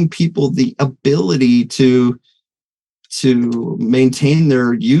maintaining, giving people the ability to maintain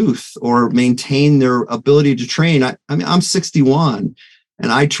their youth or maintain their ability to train. I mean, I'm 61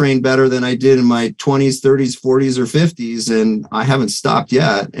 and I train better than I did in my 20s, 30s, 40s, or 50s, and I haven't stopped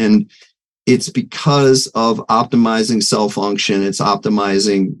yet. And it's because of optimizing cell function. It's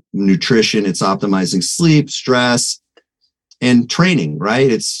optimizing nutrition. It's optimizing sleep, stress, and training,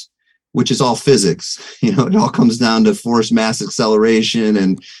 right? Which is all physics. It all comes down to force, mass acceleration,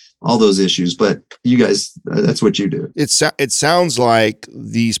 and all those issues. But you guys, that's what you do. It sounds like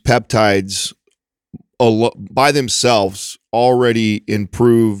these peptides by themselves already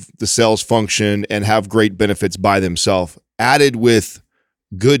improve the cell's function and have great benefits by themselves. Added with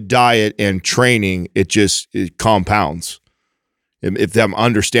good diet and training, it compounds. If I'm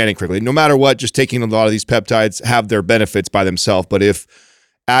understanding correctly, no matter what, just taking a lot of these peptides have their benefits by themselves. But if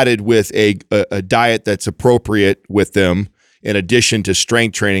added with a diet that's appropriate with them, in addition to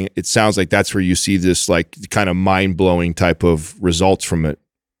strength training, it sounds like that's where you see this like kind of mind-blowing type of results from it.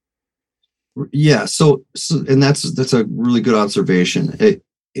 Yeah. So and that's a really good observation.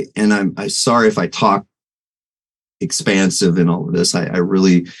 And I'm sorry if I talk expansive in all of this. I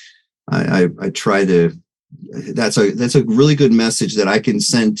really try to. That's a really good message that I can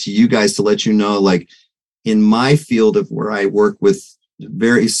send to you guys to let you know, like in my field of where I work with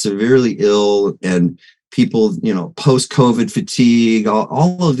very severely ill and people, post-COVID fatigue,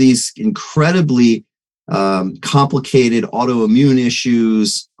 all of these incredibly complicated autoimmune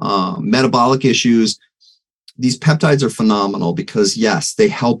issues, metabolic issues. These peptides are phenomenal because, yes, they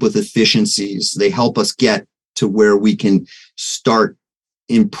help with efficiencies. They help us get to where we can start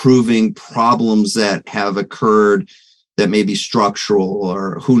improving problems that have occurred that may be structural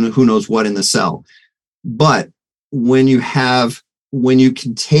or who knows what in the cell. But when you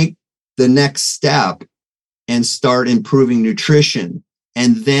can take the next step and start improving nutrition,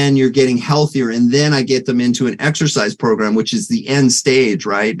 and then you're getting healthier, and then I get them into an exercise program, which is the end stage,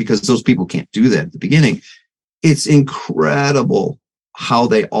 right? Because those people can't do that at the beginning. It's incredible how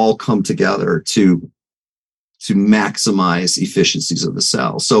they all come together to maximize efficiencies of the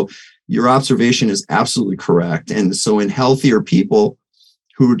cell. So your observation is absolutely correct. And so in healthier people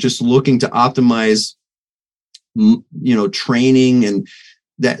who are just looking to optimize, training, and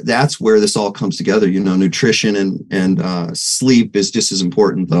that's where this all comes together. Nutrition and sleep is just as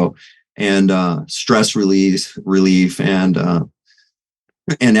important, though, and stress relief and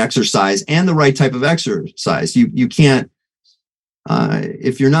exercise, and the right type of exercise. You can't,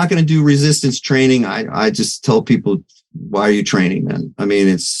 if you're not going to do resistance training, I just tell people, why are you training then? I mean,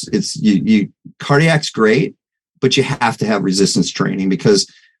 it's cardiac's great, but you have to have resistance training,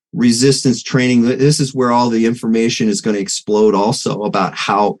 because resistance training, this is where all the information is going to explode also about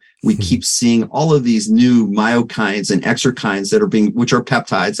how we keep seeing all of these new myokines and exerkines which are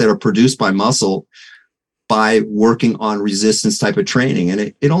peptides that are produced by muscle by working on resistance type of training. And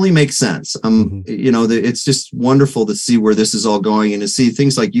it only makes sense. It's just wonderful to see where this is all going, and to see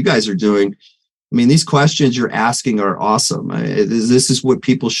things like you guys are doing. I mean, these questions you're asking are awesome. This is what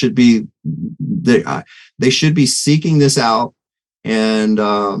people should be. They should be seeking this out and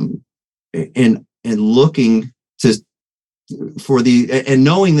looking and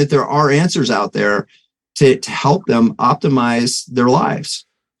knowing that there are answers out there to help them optimize their lives.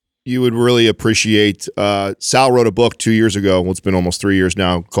 You would really appreciate, Sal wrote a book 2 years ago, well, it's been almost 3 years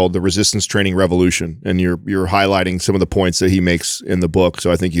now, called The Resistance Training Revolution. And you're highlighting some of the points that he makes in the book.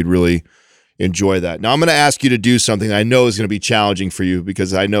 So I think you'd really enjoy that. Now I'm going to ask you to do something I know is going to be challenging for you,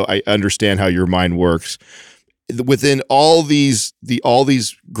 because I understand how your mind works. Within all these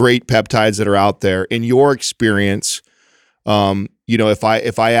great peptides that are out there, in your experience, if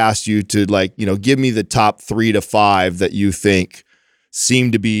I asked you to give me the top 3 to 5 that you think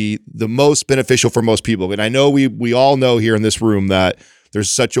seem to be the most beneficial for most people. And I know we all know here in this room that there's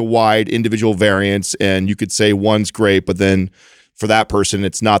such a wide individual variance, and you could say one's great, but then for that person,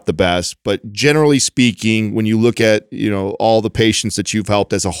 it's not the best. But generally speaking, when you look at, all the patients that you've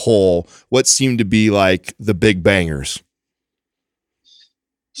helped as a whole, what seem to be like the big bangers?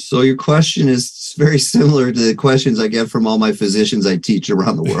 So your question is very similar to the questions I get from all my physicians I teach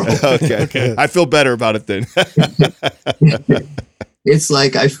around the world. Okay. I feel better about it then. It's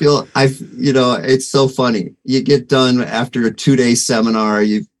like, it's so funny. You get done after a 2-day seminar,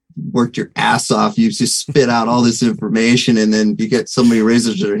 you've worked your ass off, you just spit out all this information, and then you get somebody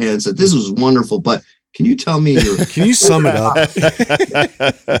raises their hand and said, "This was wonderful, but can you tell me can you sum it up?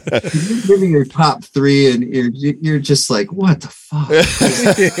 Can you give me your top 3?" And you're just like, what the fuck?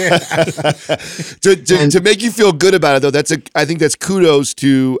 To make you feel good about it, though, I think that's kudos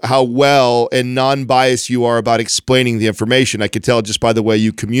to how well and non-biased you are about explaining the information. I could tell just by the way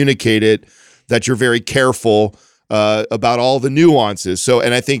you communicate it that you're very careful about all the nuances. So,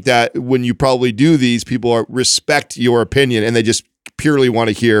 and I think that when you probably do these, people respect your opinion, and they just purely want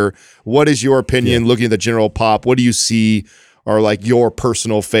to hear, what is your opinion, looking at the general pop? What do you see are like your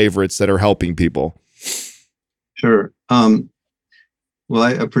personal favorites that are helping people? Sure. Well,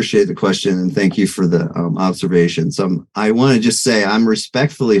 I appreciate the question, and thank you for the observations. I want to just say I'm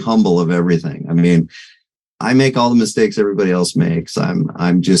respectfully humble of everything. I mean, I make all the mistakes everybody else makes.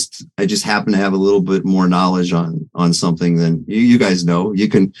 I just happen to have a little bit more knowledge on something than you guys know.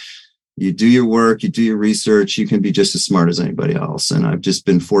 You do your work, you do your research, you can be just as smart as anybody else. And I've just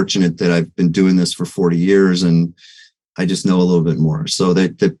been fortunate that I've been doing this for 40 years and I just know a little bit more. So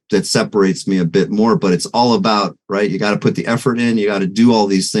that separates me a bit more, but it's all about, right? You got to put the effort in, you got to do all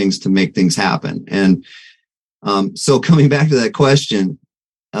these things to make things happen. And so coming back to that question,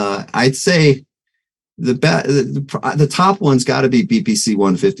 I'd say the top one's got to be BPC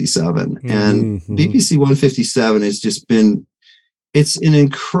 157. And BPC 157 has just been, it's an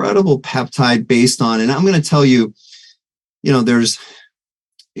incredible peptide based on, and I'm going to tell you, there's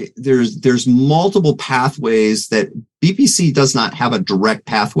multiple pathways that BPC does not have a direct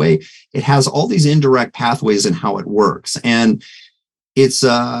pathway. It has all these indirect pathways in how it works. And it's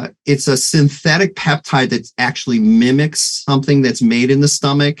a synthetic peptide that actually mimics something that's made in the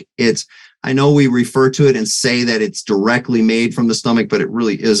stomach. It's I know we refer to it and say that it's directly made from the stomach, but it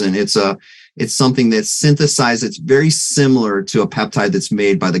really isn't. It's something that's synthesized. It's very similar to a peptide that's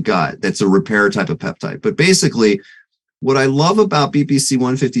made by the gut. That's a repair type of peptide. But basically, what I love about BPC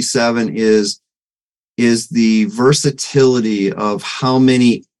 157 is the versatility of how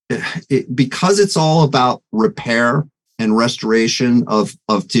many, because it's all about repair and restoration of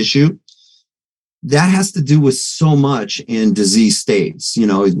tissue. That has to do with so much in disease states.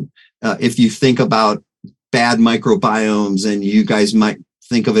 If you think about bad microbiomes, and you guys might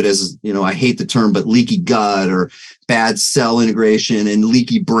think of it as, I hate the term, but leaky gut or bad cell integration and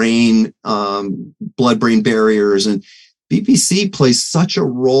leaky brain, blood-brain barriers. And BPC plays such a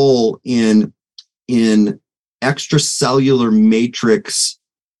role in extracellular matrix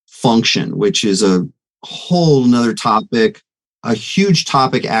function, which is a whole nother topic, a huge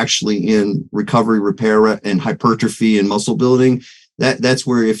topic actually in recovery, repair, and hypertrophy and muscle building. That's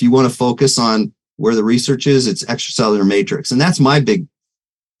where, if you want to focus on where the research is, it's extracellular matrix. And that's my big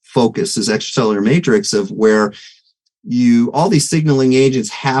focus, is extracellular matrix, of where all these signaling agents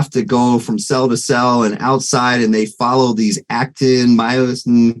have to go from cell to cell and outside, and they follow these actin,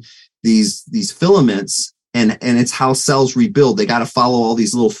 myosin, these filaments, and it's how cells rebuild. They got to follow all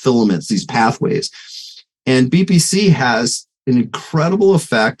these little filaments, these pathways. And BPC has an incredible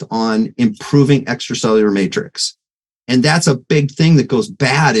effect on improving extracellular matrix. And that's a big thing that goes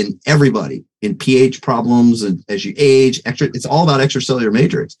bad in everybody, in pH problems, and as you age, it's all about extracellular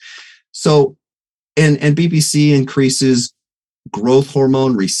matrix. So, and BPC increases growth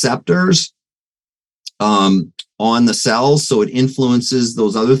hormone receptors on the cells. So it influences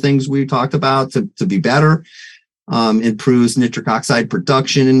those other things we talked about to be better, improves nitric oxide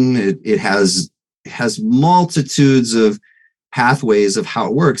production. It has multitudes of pathways of how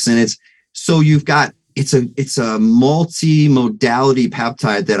it works. And it's a multi-modality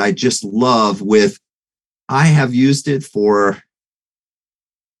peptide that I just love. I have used it for,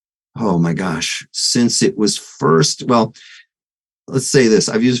 oh my gosh, since it was first, well, let's say this,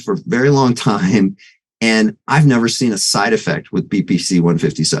 I've used it for a very long time, and I've never seen a side effect with BPC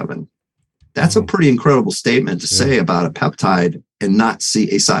 157. That's a pretty incredible statement to say about a peptide and not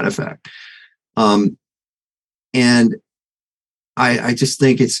see a side effect. And I just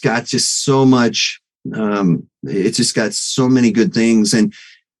think it's got just so much, it's just got so many good things. And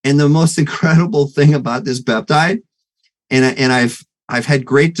the most incredible thing about this peptide, and I've had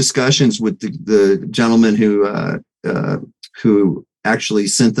great discussions with the gentleman who actually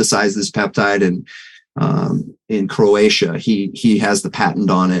synthesized this peptide, and in Croatia, he has the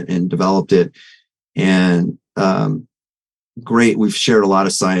patent on it and developed it. And great, we've shared a lot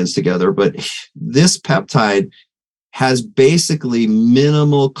of science together, but this peptide has basically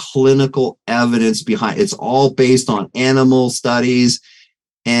minimal clinical evidence behind. It's all based on animal studies,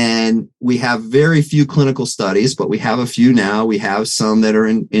 and we have very few clinical studies, but we have a few now. We have some that are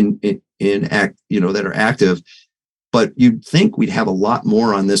that are active, but you'd think we'd have a lot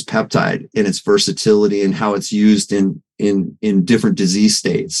more on this peptide and its versatility and how it's used in different disease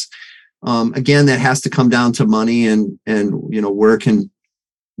states. Again, that has to come down to money and where can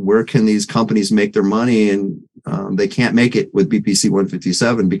these companies make their money, and they can't make it with BPC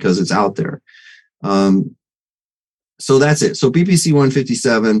 157 because it's out there. So that's it. So BPC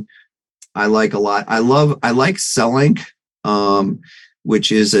 157, I like a lot. I like CellLink,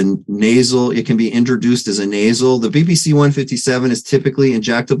 which is a nasal. It can be introduced as a nasal. The BPC 157 is typically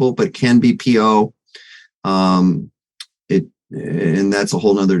injectable, but can be PO. And that's a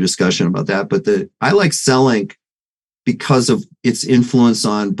whole nother discussion about that. But I like CellLink because of its influence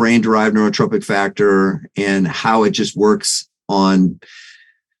on brain-derived neurotrophic factor and how it just works on,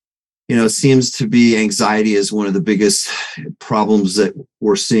 it seems to be anxiety is one of the biggest problems that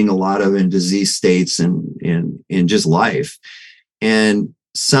we're seeing a lot of in disease states and in just life. And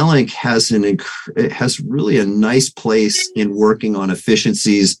CellLink has really a nice place in working on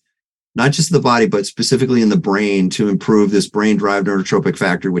efficiencies, not just the body, but specifically in the brain, to improve this brain-derived neurotrophic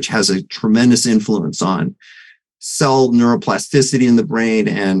factor, which has a tremendous influence on cell neuroplasticity in the brain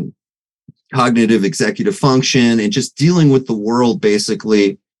and cognitive executive function, and just dealing with the world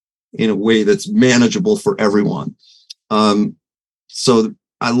basically in a way that's manageable for everyone. So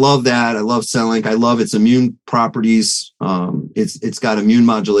I love that. I love CellLink. I love its immune properties. It's got immune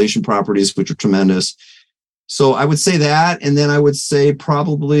modulation properties, which are tremendous. So I would say that, and then I would say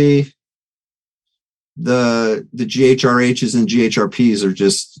probably the GHRHs and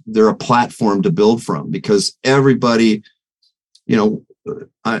GHRPs they're a platform to build from, because everybody, no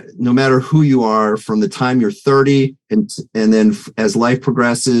matter who you are, from the time you're 30 and then as life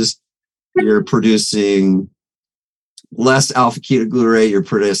progresses, you're producing less alpha ketoglutarate, you're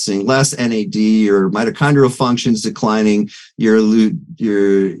producing less NAD, your mitochondrial function's declining, you're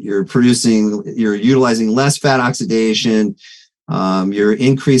utilizing less fat oxidation, you're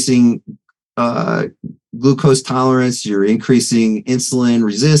increasing glucose tolerance, you're increasing insulin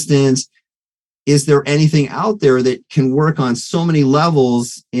resistance. Is there anything out there that can work on so many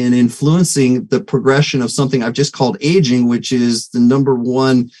levels in influencing the progression of something I've just called aging, which is the number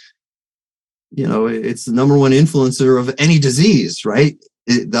one, it's the number one influencer of any disease, right?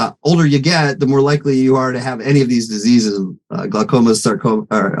 The older you get, the more likely you are to have any of these diseases, glaucoma,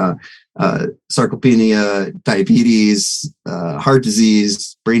 sarcopenia, diabetes, heart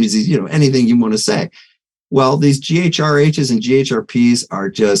disease, brain disease, anything you want to say. Well, these GHRHs and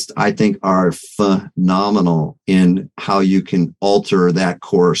GHRPs I think are phenomenal in how you can alter that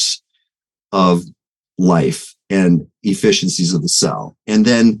course of life and efficiencies of the cell. And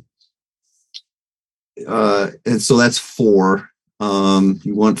then, and so that's 4.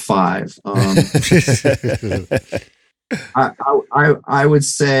 You want 5. I would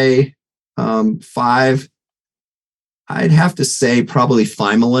say 5. I'd have to say probably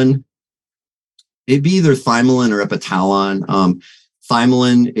thymolin. It'd be either thymolin or epitalon.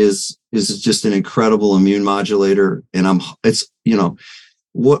 Thymolin is just an incredible immune modulator, and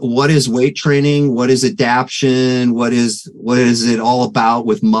what is weight training? What is adaptation? What is it all about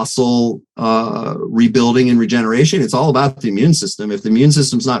with muscle rebuilding and regeneration? It's all about the immune system. If the immune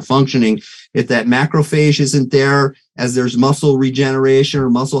system's not functioning, if that macrophage isn't there, as there's muscle regeneration or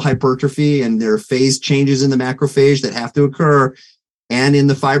muscle hypertrophy, and there are phase changes in the macrophage that have to occur, and in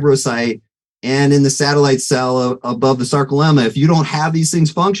the fibrocyte, and in the satellite cell above the sarcolemma, if you don't have these things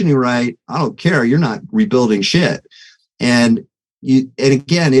functioning right, I don't care. You're not rebuilding shit. And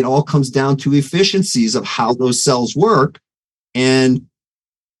again, it all comes down to efficiencies of how those cells work. And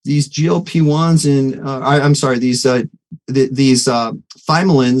these GLP-1s and these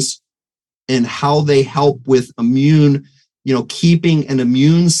thymolins and how they help with immune, keeping an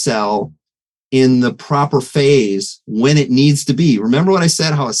immune cell in the proper phase when it needs to be. Remember what I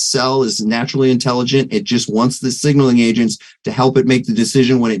said, how a cell is naturally intelligent. It just wants the signaling agents to help it make the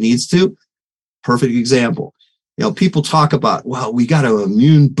decision when it needs to. Perfect example. People talk about, well, we got an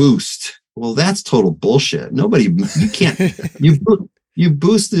immune boost. Well, that's total bullshit. You can't, you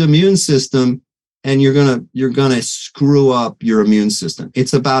boost the immune system and you're going to screw up your immune system.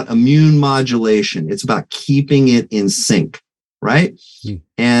 It's about immune modulation. It's about keeping it in sync, right?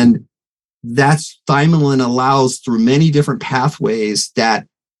 And that's thymolin allows through many different pathways that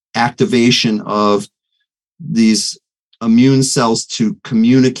activation of these immune cells to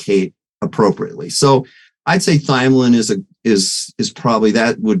communicate appropriately. So I'd say thymolin is probably,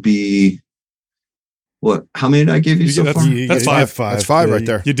 that would be what? How many did I give you so far? That's 5. That's 5 right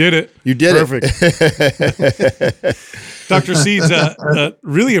there. You did it. You did it. Dr. Seeds,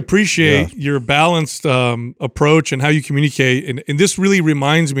 really appreciate your balanced approach and how you communicate. And this really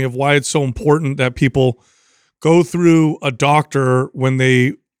reminds me of why it's so important that people go through a doctor when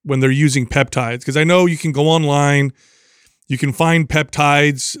they're using peptides. Because I know you can go online, you can find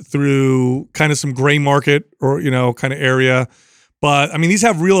peptides through kind of some gray market or, kind of area. But I mean, these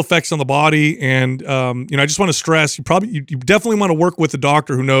have real effects on the body. And, I just want to stress, you definitely want to work with a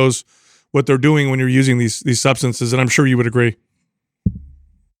doctor who knows what they're doing when you're using these substances. And I'm sure you would agree.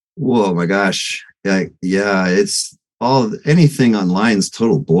 Whoa, my gosh. Yeah. It's anything online is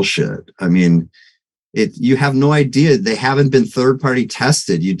total bullshit. I mean, you have no idea. They haven't been third-party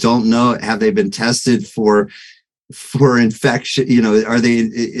tested. You don't know, have they been tested for infection?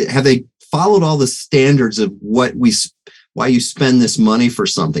 Have they followed all the standards of why you spend this money for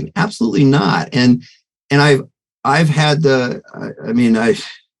something? Absolutely not. And I've had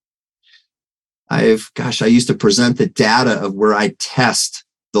I used to present the data of where I test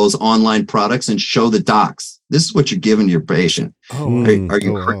those online products and show the docs. This is what you're giving to your patient.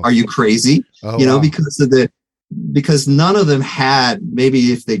 Are you crazy? Wow. Because none of them had,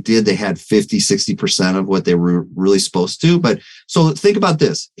 maybe if they did, they had 50-60% of what they were really supposed to. But so think about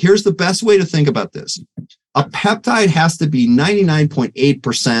this. Here's the best way to think about this. A peptide has to be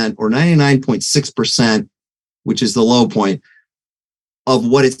 99.8% or 99.6%, which is the low point of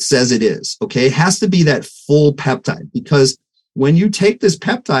what it says it is. Okay. It has to be that full peptide, because when you take this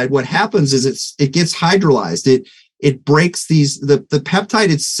peptide, what happens is it gets hydrolyzed. It breaks the peptide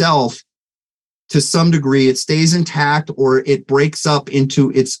itself to some degree. It stays intact or it breaks up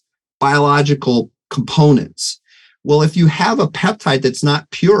into its biological components. Well, if you have a peptide that's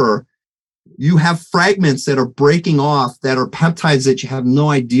not pure, you have fragments that are breaking off that are peptides that you have no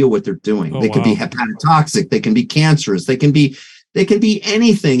idea what they're doing. They could be hepatotoxic. They can be cancerous. They can be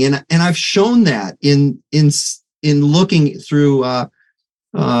anything. And I've shown that in in looking through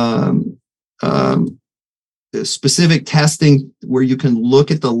specific testing where you can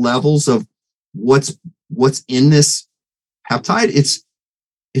look at the levels of what's in this peptide,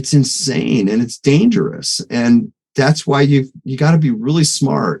 it's insane and it's dangerous. And that's why you got to be really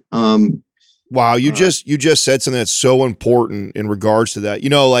smart. Wow, you just said something that's so important in regards to that.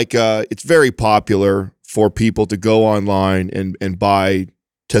 It's very popular for people to go online and buy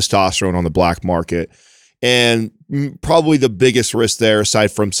testosterone on the black market. And probably the biggest risk there,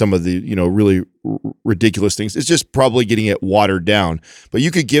 aside from some of the, really ridiculous things, is just probably getting it watered down. But you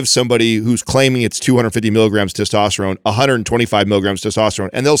could give somebody who's claiming it's 250 milligrams testosterone, 125 milligrams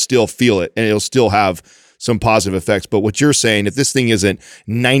testosterone, and they'll still feel it and it'll still have some positive effects. But what you're saying, if this thing isn't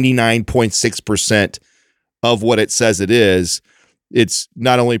 99.6% of what it says it is, it's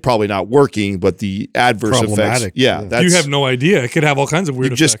not only probably not working, but the adverse effects. Yeah, you have no idea. It could have all kinds of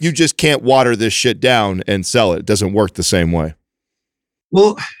weird effects. You just can't water this shit down and sell it. It doesn't work the same way.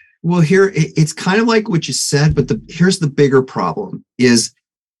 Well, here it's kind of like what you said, but here's the bigger problem is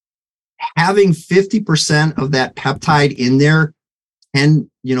having 50% of that peptide in there and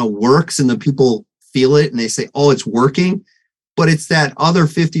works, and the people feel it and they say, oh, it's working, but it's that other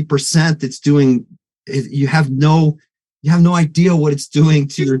 50% that's doing. You have no idea what it's doing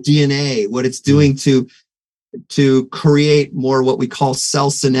to your DNA, what it's doing to create more what we call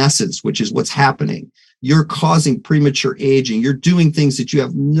cell senescence, which is what's happening. You're causing premature aging. You're doing things that you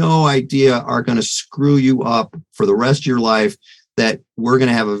have no idea are going to screw you up for the rest of your life, that we're going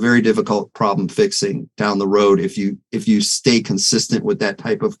to have a very difficult problem fixing down the road if you stay consistent with that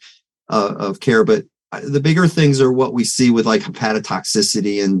type of care. But the bigger things are what we see with like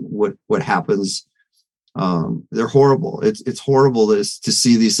hepatotoxicity and what happens. They're horrible. It's horrible to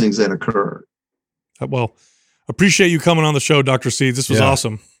see these things that occur. Well, appreciate you coming on the show, Dr. Seeds. This was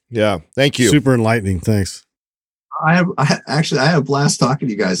awesome. Yeah. Thank you. Super enlightening. Thanks. I had a blast talking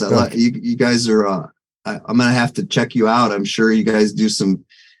to you guys. You guys are, I'm going to have to check you out. I'm sure you guys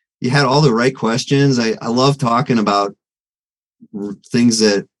you had all the right questions. I love talking about things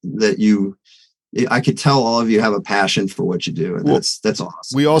that I could tell all of you have a passion for what you do, and that's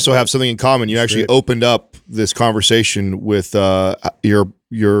awesome. We also have something in common. You actually opened up this conversation with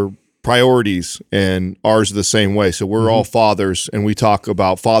your priorities, and ours are the same way. So we're all fathers, and we talk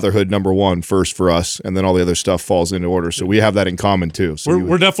about fatherhood number one first for us, and then all the other stuff falls into order. So we have that in common too. So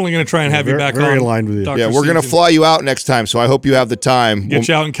we're definitely going to try and have you back on. Very aligned with you. Dr. Yeah, we're going to fly you out next time. So I hope you have the time. Get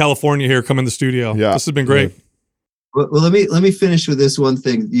you out in California here. Come in the studio. Yeah, this has been great. Well, let me finish with this one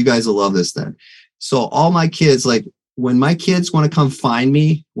thing. You guys will love this then. So all my kids, like when my kids want to come find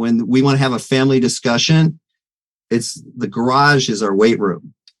me, when we want to have a family discussion, it's the garage is our weight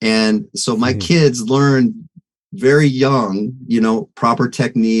room. And so my kids learn very young, proper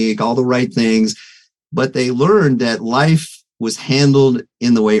technique, all the right things, but they learned that life was handled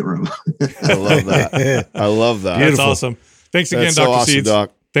in the weight room. I love that. I love that. That's awesome. Thanks again, That's Dr. so awesome, Seeds.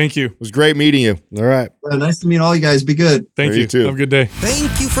 Doc. Thank you. It was great meeting you. All right. Nice to meet all you guys. Be good. Thank you. too. Have a good day.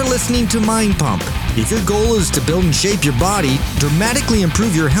 Thank you for listening to Mind Pump. If your goal is to build and shape your body, dramatically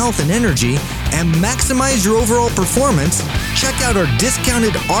improve your health and energy, and maximize your overall performance, check out our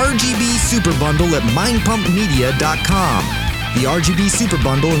discounted RGB Super Bundle at mindpumpmedia.com. The RGB Super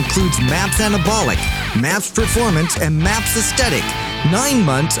Bundle includes MAPS Anabolic, MAPS Performance, and MAPS Aesthetic. 9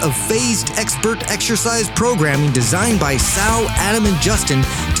 months of phased expert exercise programming designed by Sal, Adam, and Justin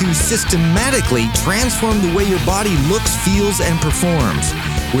to systematically transform the way your body looks, feels, and performs.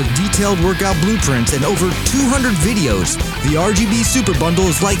 With detailed workout blueprints and over 200 videos, the RGB Super Bundle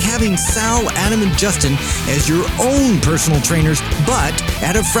is like having Sal, Adam, and Justin as your own personal trainers, but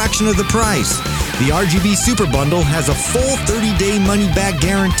at a fraction of the price. The RGB Super Bundle has a full 30-day money-back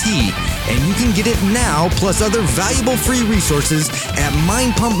guarantee, and you can get it now plus other valuable free resources at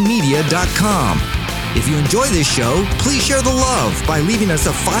mindpumpmedia.com. If you enjoy this show, please share the love by leaving us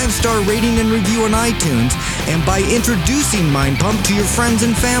a 5-star rating and review on iTunes and by introducing Mind Pump to your friends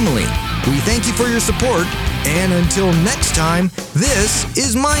and family. We thank you for your support, and until next time, this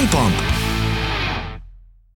is Mind Pump.